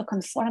that you're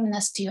conforming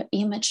us to your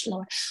image,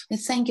 Lord. We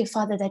thank you,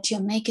 Father, that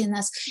you're making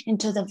us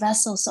into the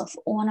vessels of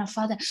honor,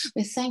 Father.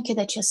 We thank you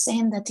that you're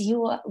saying that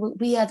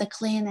we are the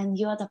clay and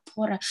you are the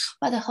potter.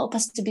 Father, help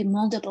us to be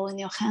moldable in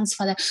your hands,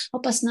 Father.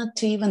 Help us not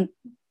to even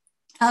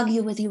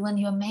argue with you when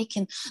you're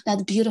making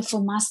that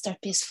beautiful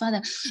masterpiece,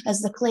 Father.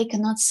 As the clay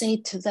cannot say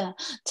to the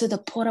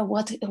potter,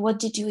 what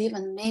did you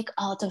even make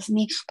out of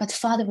me? But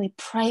Father, we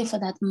pray for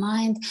that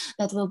mind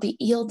that will be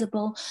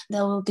yieldable,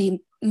 that will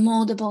be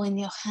moldable in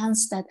your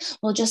hands, that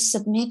will just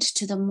submit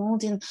to the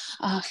molding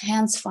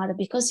hands, Father,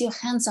 because your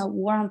hands are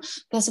warm.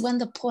 Because when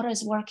the potter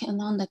is working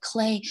on the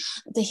clay,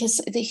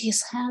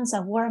 his hands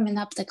are warming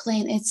up the clay,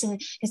 and it's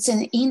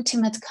an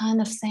intimate kind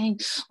of thing.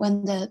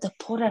 When the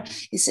potter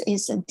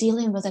is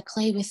dealing with the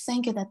clay, we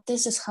thank you that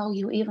this is how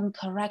you even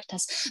correct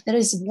us. There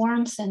is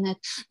warmth in it,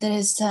 there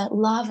is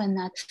love in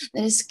that,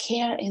 there is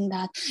care in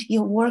that.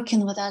 You're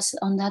working with us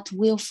on that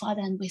wheel,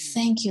 Father, and we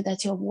thank you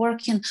that you're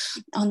working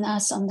on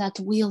us on that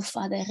wheel,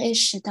 Father.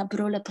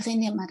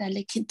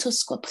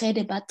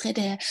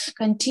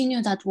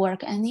 Continue that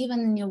work. And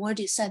even in your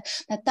word, you said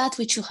that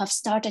which you have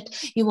started,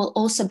 you will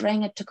also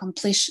bring it to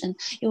completion.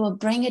 You will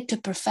bring it to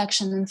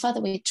perfection. And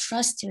Father, we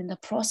trust you in the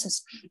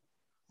process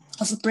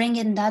of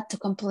bringing that to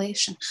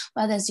completion.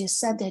 But as you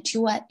said, that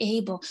you are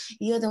able,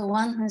 you're the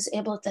one who is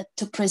able to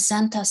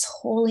present us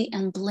holy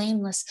and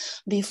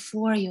blameless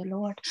before you,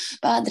 Lord.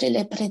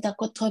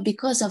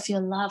 Because of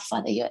your love,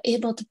 Father, you're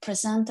able to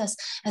present us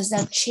as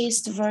that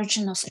chaste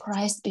virgin of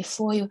Christ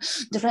before you,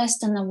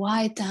 dressed in a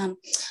white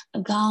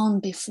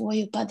gown before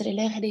you,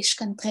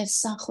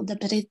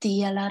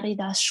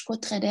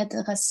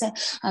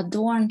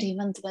 adorned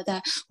even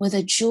with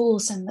the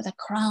jewels and with a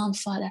crown,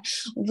 Father.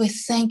 We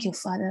thank you,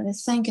 Father. We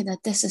thank you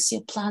that this is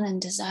your plan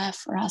and desire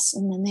for us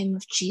in the name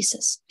of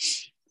Jesus.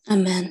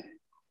 Amen.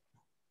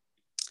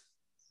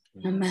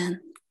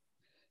 Amen.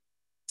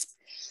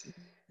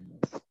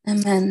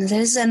 Amen.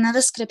 There's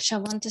another scripture I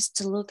want us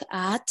to look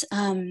at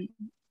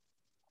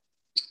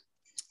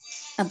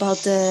about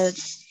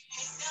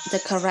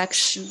the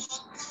correction.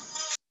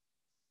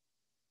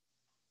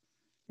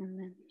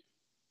 Amen.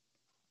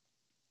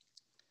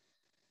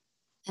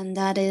 And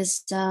that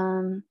is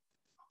in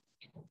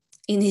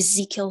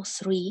Ezekiel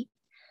 3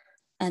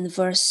 and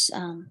verse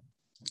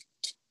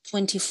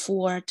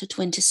 24 to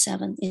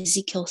 27.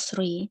 Ezekiel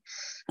 3,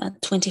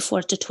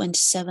 24 to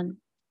 27.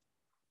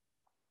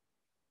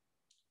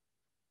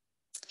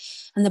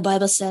 And the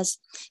Bible says,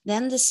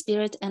 then the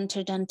Spirit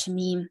entered unto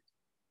me,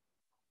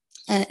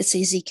 it's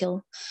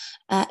Ezekiel,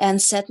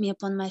 and set me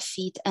upon my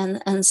feet,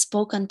 and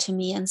spoke unto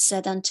me, and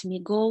said unto me,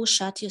 go,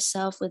 shut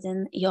yourself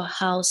within your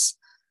house.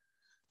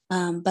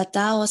 But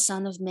thou, O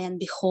son of man,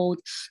 behold,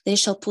 they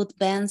shall put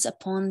bands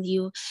upon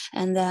you,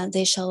 and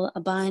they shall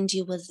bind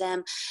you with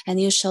them,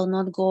 and you shall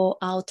not go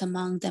out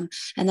among them.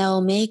 And I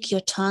will make your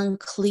tongue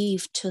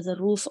cleave to the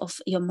roof of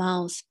your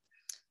mouth,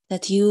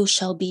 that you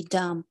shall be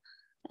dumb,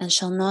 and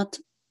shall not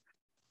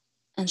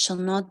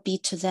be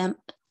to them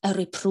a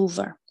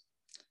reprover,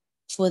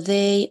 for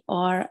they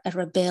are a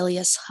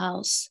rebellious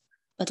house.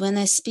 But when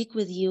I speak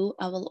with you,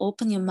 I will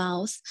open your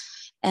mouth,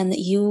 and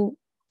you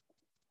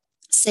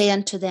say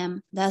unto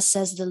them, thus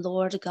says the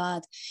Lord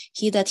God,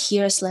 he that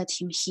hears,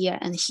 let him hear,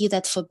 and he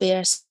that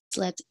forbears,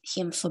 let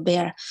him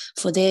forbear,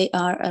 for they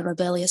are a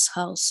rebellious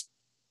house.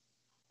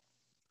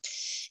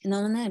 And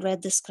when I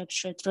read the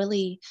scripture, it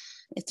really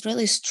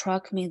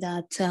struck me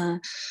that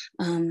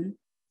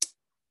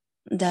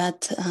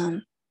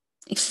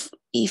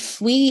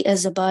if we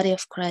as a body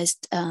of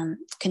Christ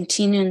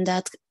continue in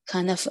that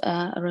kind of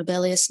a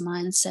rebellious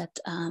mindset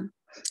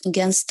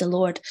against the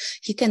Lord.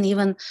 He can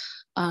even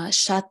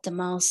shut the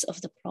mouth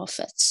of the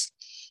prophets.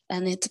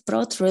 And it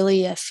brought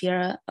really a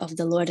fear of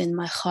the Lord in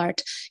my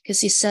heart,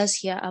 because he says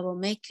here, I will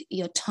make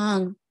your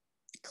tongue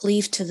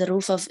cleave to the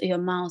roof of your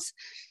mouth,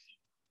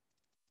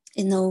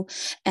 and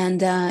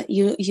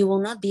you will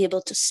not be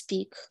able to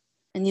speak,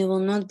 and you will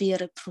not be a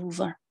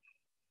reprover.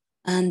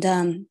 And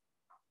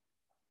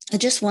I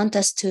just want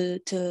us to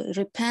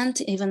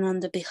repent, even on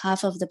the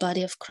behalf of the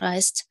body of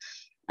Christ,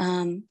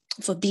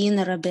 for being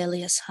a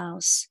rebellious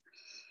house.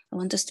 I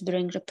want us to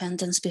bring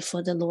repentance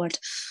before the Lord,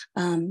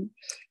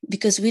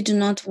 because we do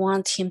not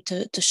want him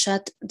to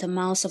shut the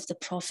mouths of the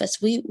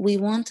prophets. We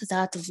want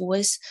that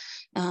voice,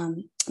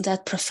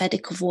 that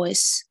prophetic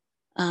voice,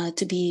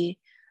 to be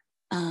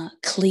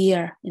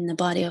clear in the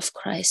body of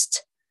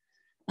Christ,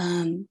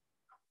 to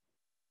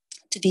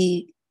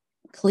be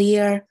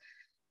clear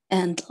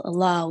and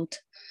loud.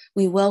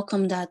 We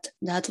welcome that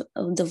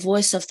the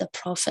voice of the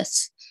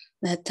prophets,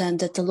 that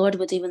the Lord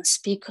would even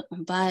speak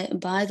by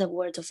the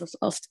word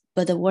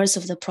by the words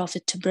of the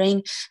prophet, to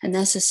bring a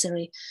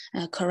necessary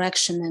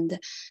correction and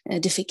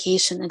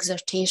edification,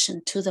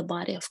 exhortation to the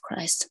body of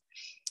Christ.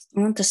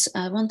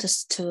 I want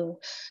us to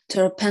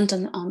repent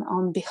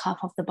on behalf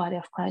of the body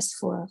of Christ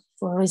for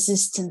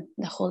resisting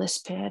the Holy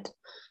Spirit,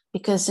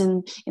 because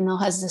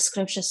as the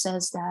scripture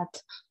says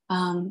that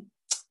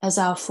as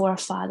our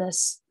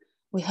forefathers,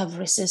 we have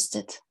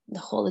resisted the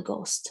Holy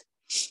Ghost.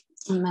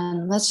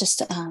 Amen. Let's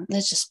just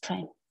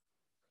pray.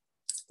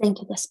 Thank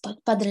you,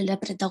 Господь. Padre, le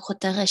predocho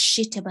te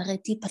reshite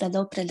bareti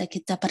predo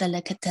prelekita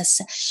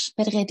preleketese.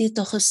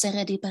 Perredito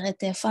huseredi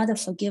barete. Father,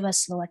 forgive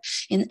us, Lord,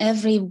 in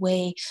every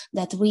way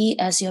that we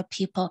as your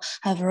people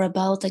have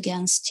rebelled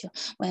against you.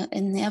 Well,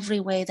 in every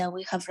way that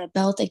we have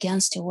rebelled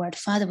against your word.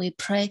 Father, we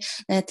pray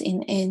that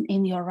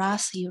in your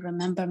wrath you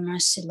remember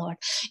mercy, Lord.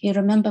 You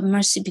remember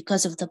mercy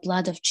because of the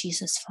blood of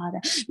Jesus,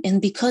 Father.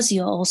 And because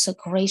you're also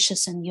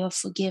gracious and you're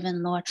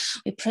forgiven, Lord.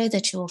 We pray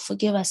that you will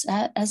forgive us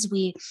as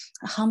we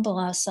humble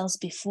ourselves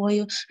before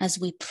you, as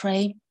we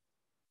pray,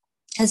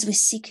 as we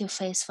seek your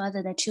face,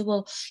 Father, that you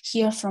will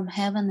hear from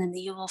heaven and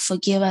you will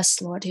forgive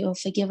us, Lord. You will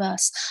forgive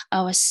us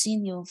our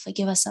sin. You will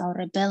forgive us our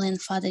rebellion,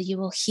 Father. You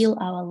will heal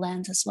our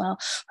land as well.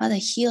 Father,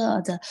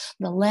 heal the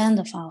land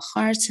of our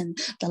hearts and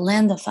the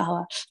land of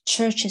our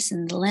churches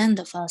and the land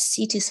of our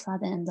cities,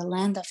 Father, and the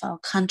land of our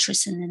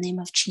countries in the name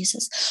of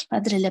Jesus.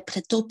 Father,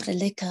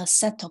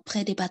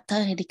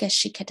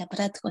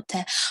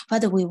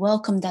 we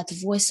welcome that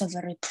voice of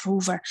a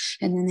reprover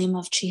in the name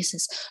of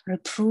Jesus.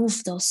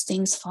 Reprove those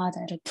things,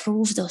 Father.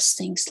 Reprove those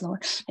things,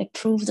 Lord.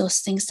 Reprove those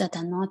things that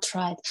are not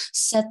right.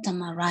 Set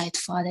them aright,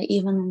 Father,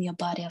 even in your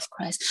body of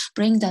Christ.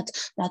 Bring that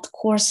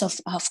course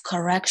of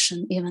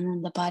correction even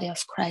in the body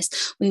of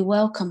Christ. We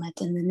welcome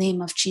it in the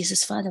name of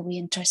Jesus, Father. We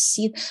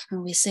intercede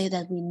and we say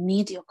that we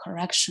need your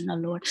correction, O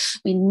Lord.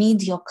 We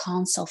need your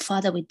counsel,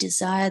 Father. We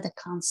desire the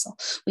counsel.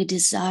 We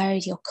desire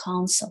your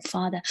counsel,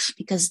 Father,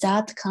 because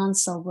that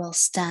counsel will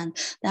stand.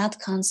 That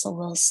counsel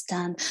will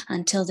stand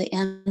until the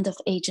end of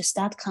ages.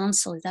 That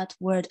counsel, that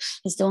word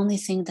is the only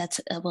thing that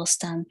will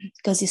stand,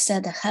 because you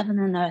said that heaven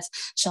and earth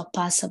shall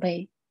pass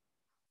away,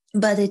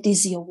 but it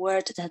is your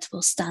word that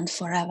will stand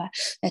forever,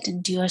 that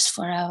endures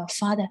forever.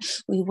 Father,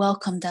 we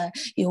welcome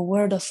your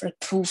word of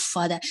reproof,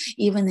 Father,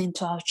 even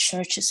into our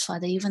churches,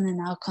 Father, even in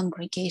our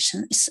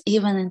congregations,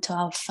 even into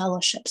our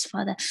fellowships,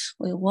 Father.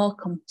 We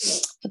welcome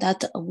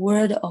that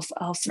word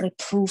of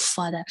reproof,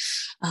 Father,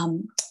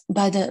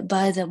 by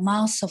the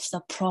mouth of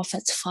the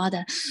prophets,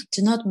 Father.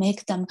 Do not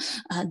make them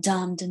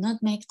dumb. Do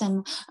not make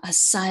them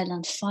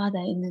silent, Father,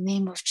 in the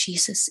name of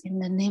Jesus. In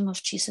the name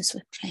of Jesus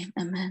we pray.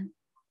 Amen.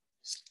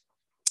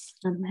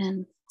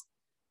 Amen.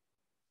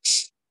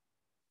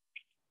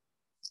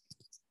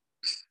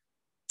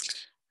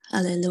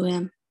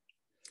 Hallelujah.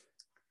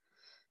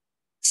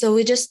 So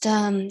we just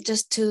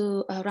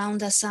to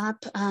round us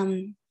up,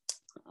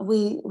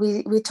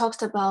 we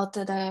talked about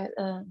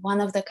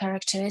one of the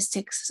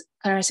characteristic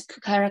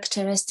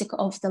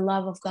of the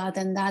love of God,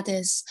 and that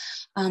is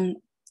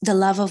the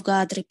love of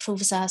God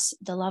reproves us,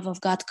 the love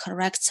of God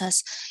corrects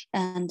us,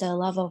 and the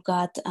love of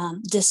God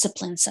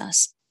disciplines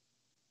us.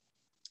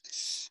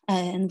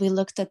 And we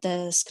looked at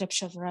the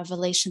scripture of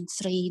Revelation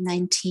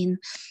 3:19,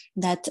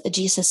 that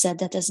Jesus said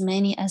that as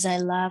many as I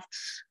love,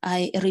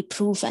 I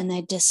reprove and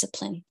I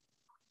discipline.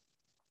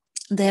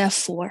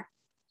 Therefore,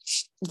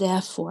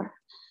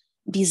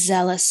 be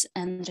zealous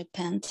and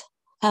repent.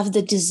 Have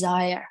the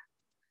desire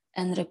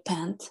and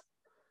repent.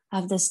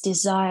 Have this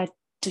desire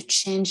to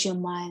change your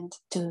mind,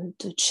 to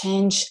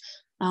change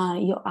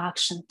your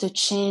action, to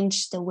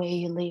change the way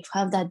you live.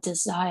 Have that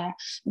desire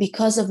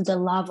because of the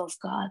love of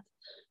God,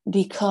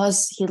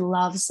 because he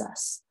loves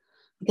us.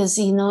 Because,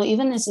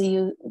 even as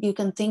you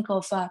can think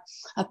of a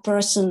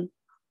person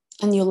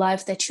in your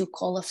life that you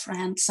call a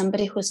friend,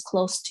 somebody who is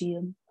close to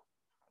you.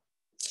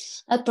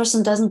 That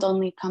person doesn't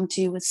only come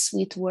to you with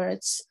sweet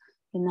words.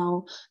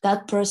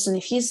 That person,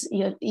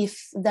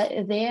 if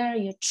they are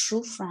your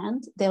true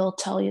friend, they will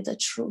tell you the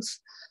truth.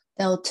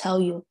 They'll tell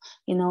you,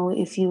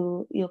 if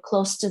you're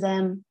close to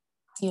them,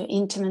 you're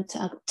intimate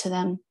to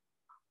them,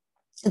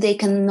 they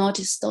can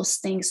notice those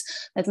things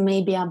that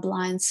maybe are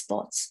blind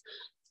spots,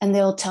 and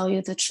they'll tell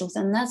you the truth.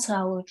 And that's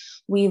how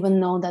we even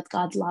know that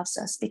God loves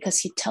us, because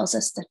he tells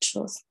us the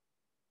truth.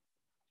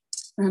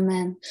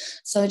 Amen.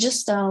 So I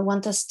just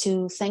want us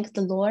to thank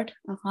the Lord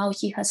of how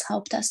he has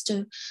helped us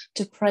to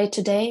pray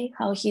today,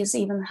 how he is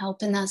even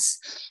helping us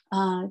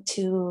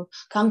to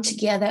come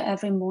together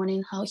every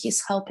morning, how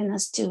he's helping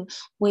us to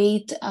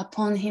wait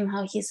upon him,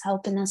 how he's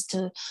helping us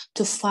to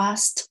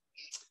fast.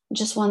 I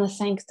just want to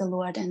thank the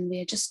Lord, and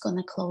we're just going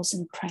to close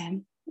in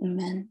prayer.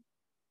 Amen.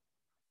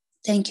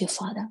 Thank you,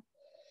 Father.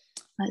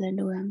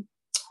 Hallelujah.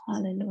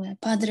 Hallelujah.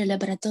 Padre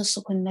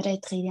labratoso con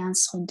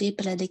meretrians de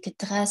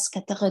predicatras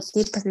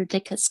cataroti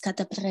predicas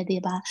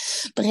cataprediba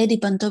predi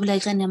pantobla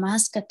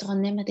grenemas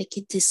catronem de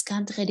kitis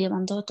cantre de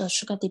mandoto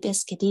sugar di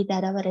beskedi da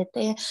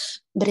ravarete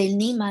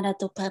brilni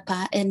marato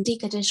papa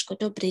indicates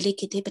coto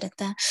brilikiti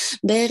breta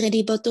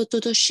beredi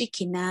bototo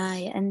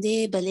shikinai and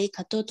de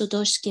belekato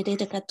dos kede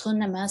de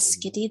catrona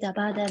maskedi da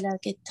bada la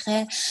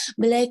getre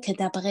blake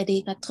da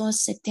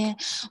predicatros.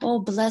 Oh,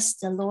 bless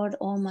the Lord,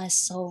 oh my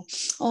soul.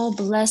 Oh,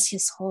 bless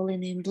his holy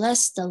name.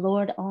 Bless the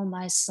Lord, oh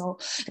my soul.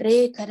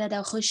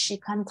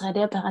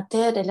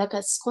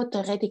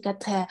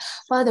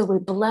 Father, we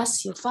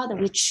bless you. Father,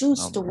 we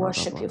choose to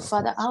worship you.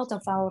 Father, out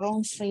of our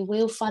own free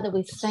will, Father,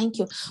 we thank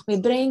you. We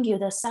bring you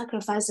the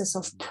sacrifices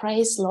of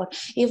praise, Lord.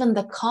 Even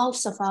the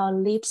calves of our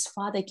lips,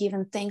 Father,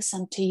 giving thanks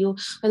unto you.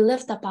 We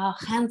lift up our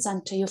hands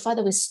unto you.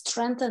 Father, we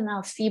strengthen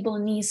our feeble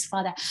knees,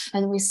 Father,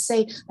 and we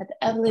say that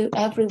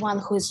everyone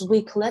who is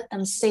weak, let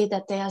them say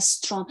that they are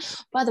strong.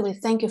 Father, we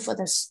thank you for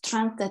the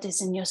strength that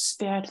is in your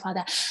spirit,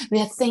 Father. We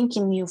are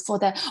thanking you for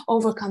the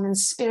overcoming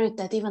spirit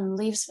that even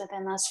lives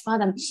within us,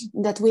 Father,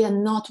 that we are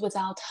not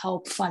without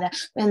hope, Father.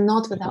 We are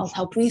not without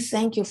hope. We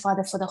thank you,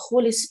 Father, for the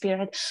Holy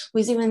Spirit who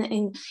is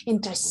even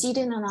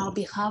interceding on our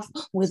behalf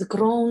with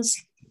groans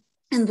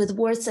and with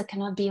words that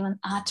cannot be even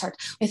uttered.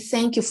 We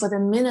thank you for the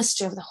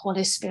ministry of the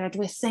Holy Spirit.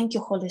 We thank you,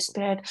 Holy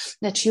Spirit,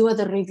 that you are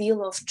the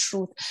revealer of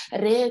truth.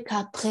 Father,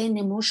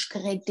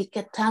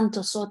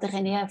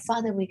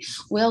 we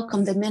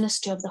welcome the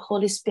ministry of the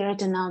Holy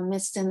Spirit in our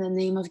midst in the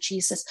name of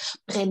Jesus.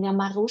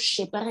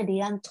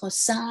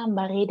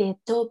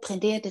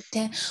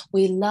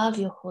 We love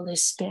you, Holy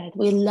Spirit.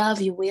 We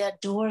love you. We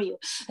adore you.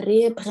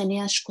 We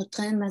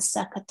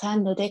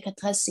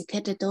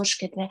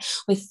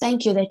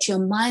thank you that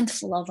you're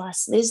mindful of us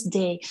this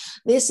day,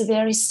 this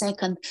very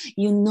second.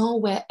 You know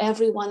where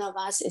every one of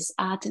us is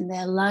at in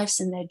their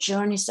lives, in their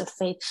journeys of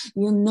faith.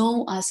 You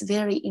know us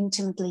very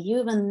intimately.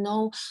 You even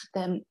know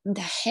the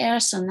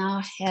hairs on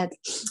our head.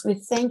 We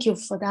thank you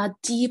for that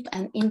deep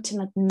and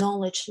intimate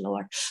knowledge,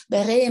 Lord.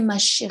 That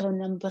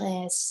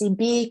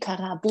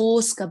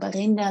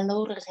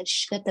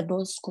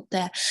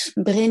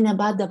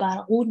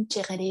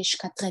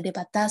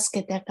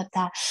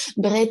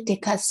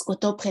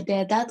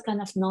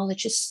kind of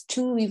knowledge is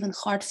too even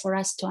hard for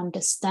us to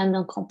understand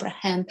and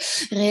comprehend.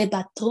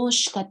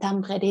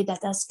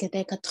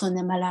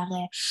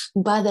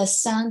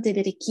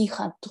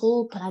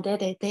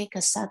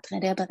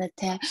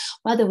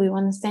 Father, we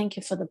want to thank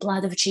you for the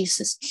blood of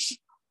Jesus,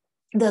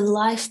 the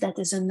life that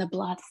is in the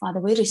blood,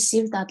 Father. We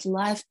receive that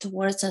life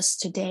towards us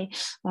today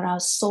for our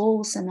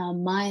souls and our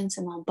minds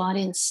and our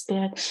body and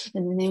spirit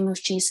in the name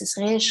of Jesus.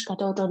 Father,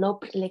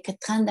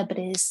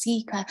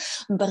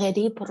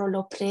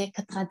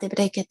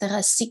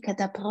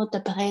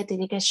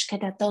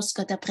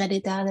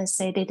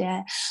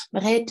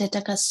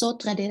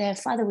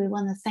 we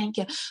want to thank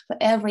you for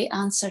every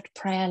answered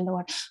prayer,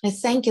 Lord. We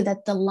thank you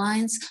that the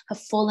lines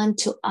have fallen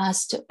to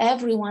us, to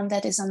everyone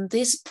that is on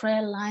this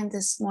prayer line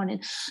this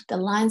morning.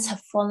 The lines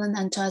have fallen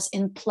unto us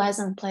in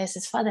pleasant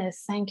places. Father, I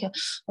thank you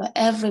for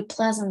every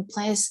pleasant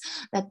place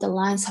that the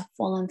lines have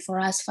fallen for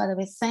us. Father,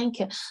 we thank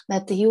you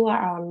that you are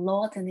our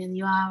Lord and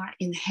you are our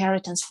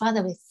inheritance.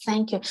 Father, we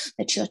thank you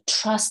that you're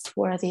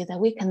trustworthy, that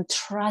we can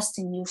trust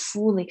in you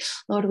fully.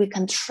 Lord, we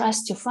can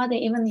trust you. Father,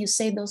 even you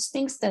say those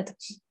things that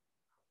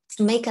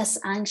make us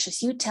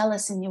anxious. You tell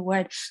us in your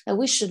word that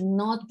we should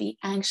not be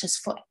anxious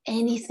for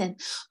anything,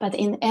 but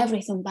in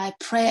everything by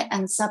prayer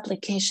and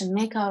supplication,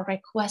 make our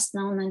request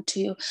known unto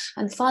you.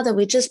 And Father,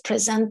 we just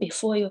present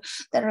before you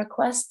the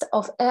request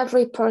of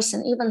every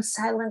person, even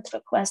silent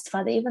request,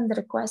 Father, even the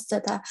request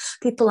that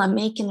people are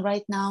making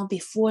right now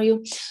before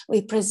you.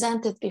 We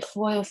present it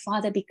before you,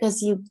 Father,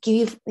 because you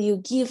give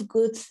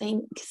good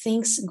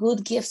things,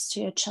 good gifts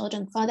to your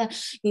children. Father,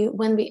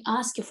 when we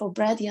ask you for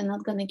bread, you're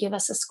not going to give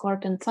us a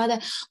scorpion. Father,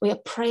 we are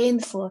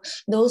praying for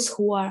those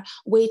who are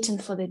waiting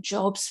for the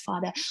jobs,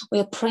 Father. We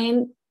are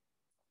praying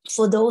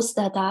for those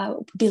that are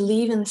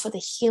believing for the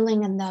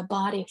healing in their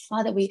body.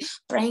 Father, we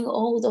bring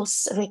all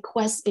those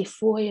requests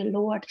before you,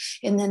 Lord,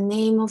 in the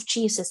name of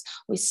Jesus.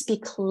 We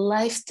speak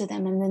life to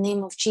them in the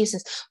name of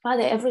Jesus.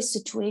 Father, every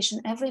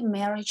situation, every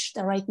marriage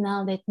that right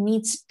now that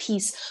needs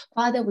peace,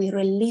 Father, we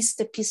release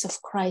the peace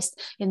of Christ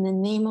in the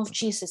name of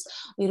Jesus.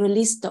 We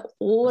release the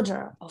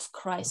order of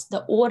Christ,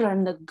 the order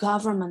and the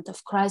government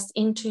of Christ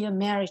into your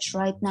marriage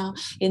right now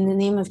in the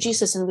name of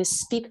Jesus. And we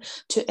speak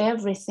to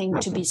everything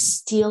to be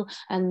still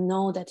and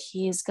know that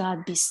he is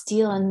God. Be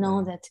still and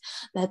know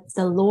that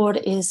the Lord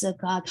is a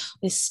God.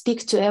 We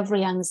speak to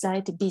every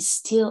anxiety. Be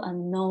still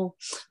and know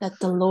that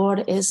the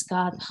Lord is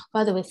God.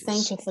 Father, we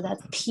thank you for that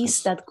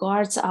peace that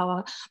guards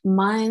our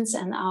minds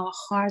and our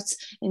hearts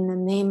in the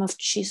name of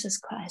Jesus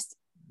Christ.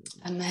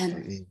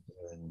 Amen.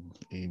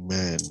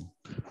 Amen.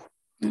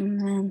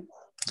 Amen.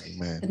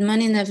 Amen. Good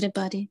morning,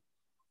 everybody.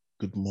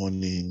 Good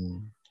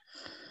morning.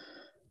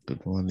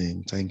 Good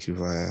morning. Thank you,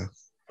 Vaya.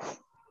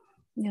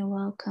 You're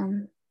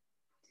welcome.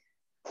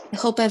 I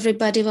hope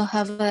everybody will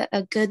have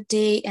a good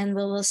day, and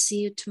we will see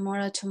you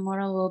tomorrow.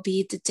 Tomorrow will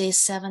be the day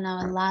 7,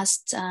 our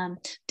last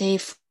day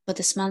for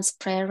this month's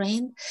prayer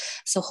rain.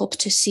 So hope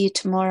to see you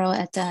tomorrow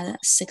at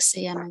 6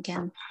 a.m.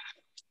 again.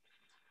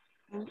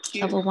 Thank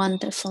you. Have a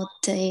wonderful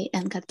day,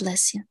 and God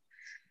bless you.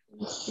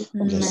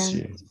 Bless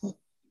you.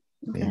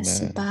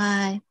 Bless you.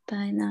 Bye.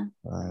 Bye now.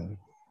 Bye.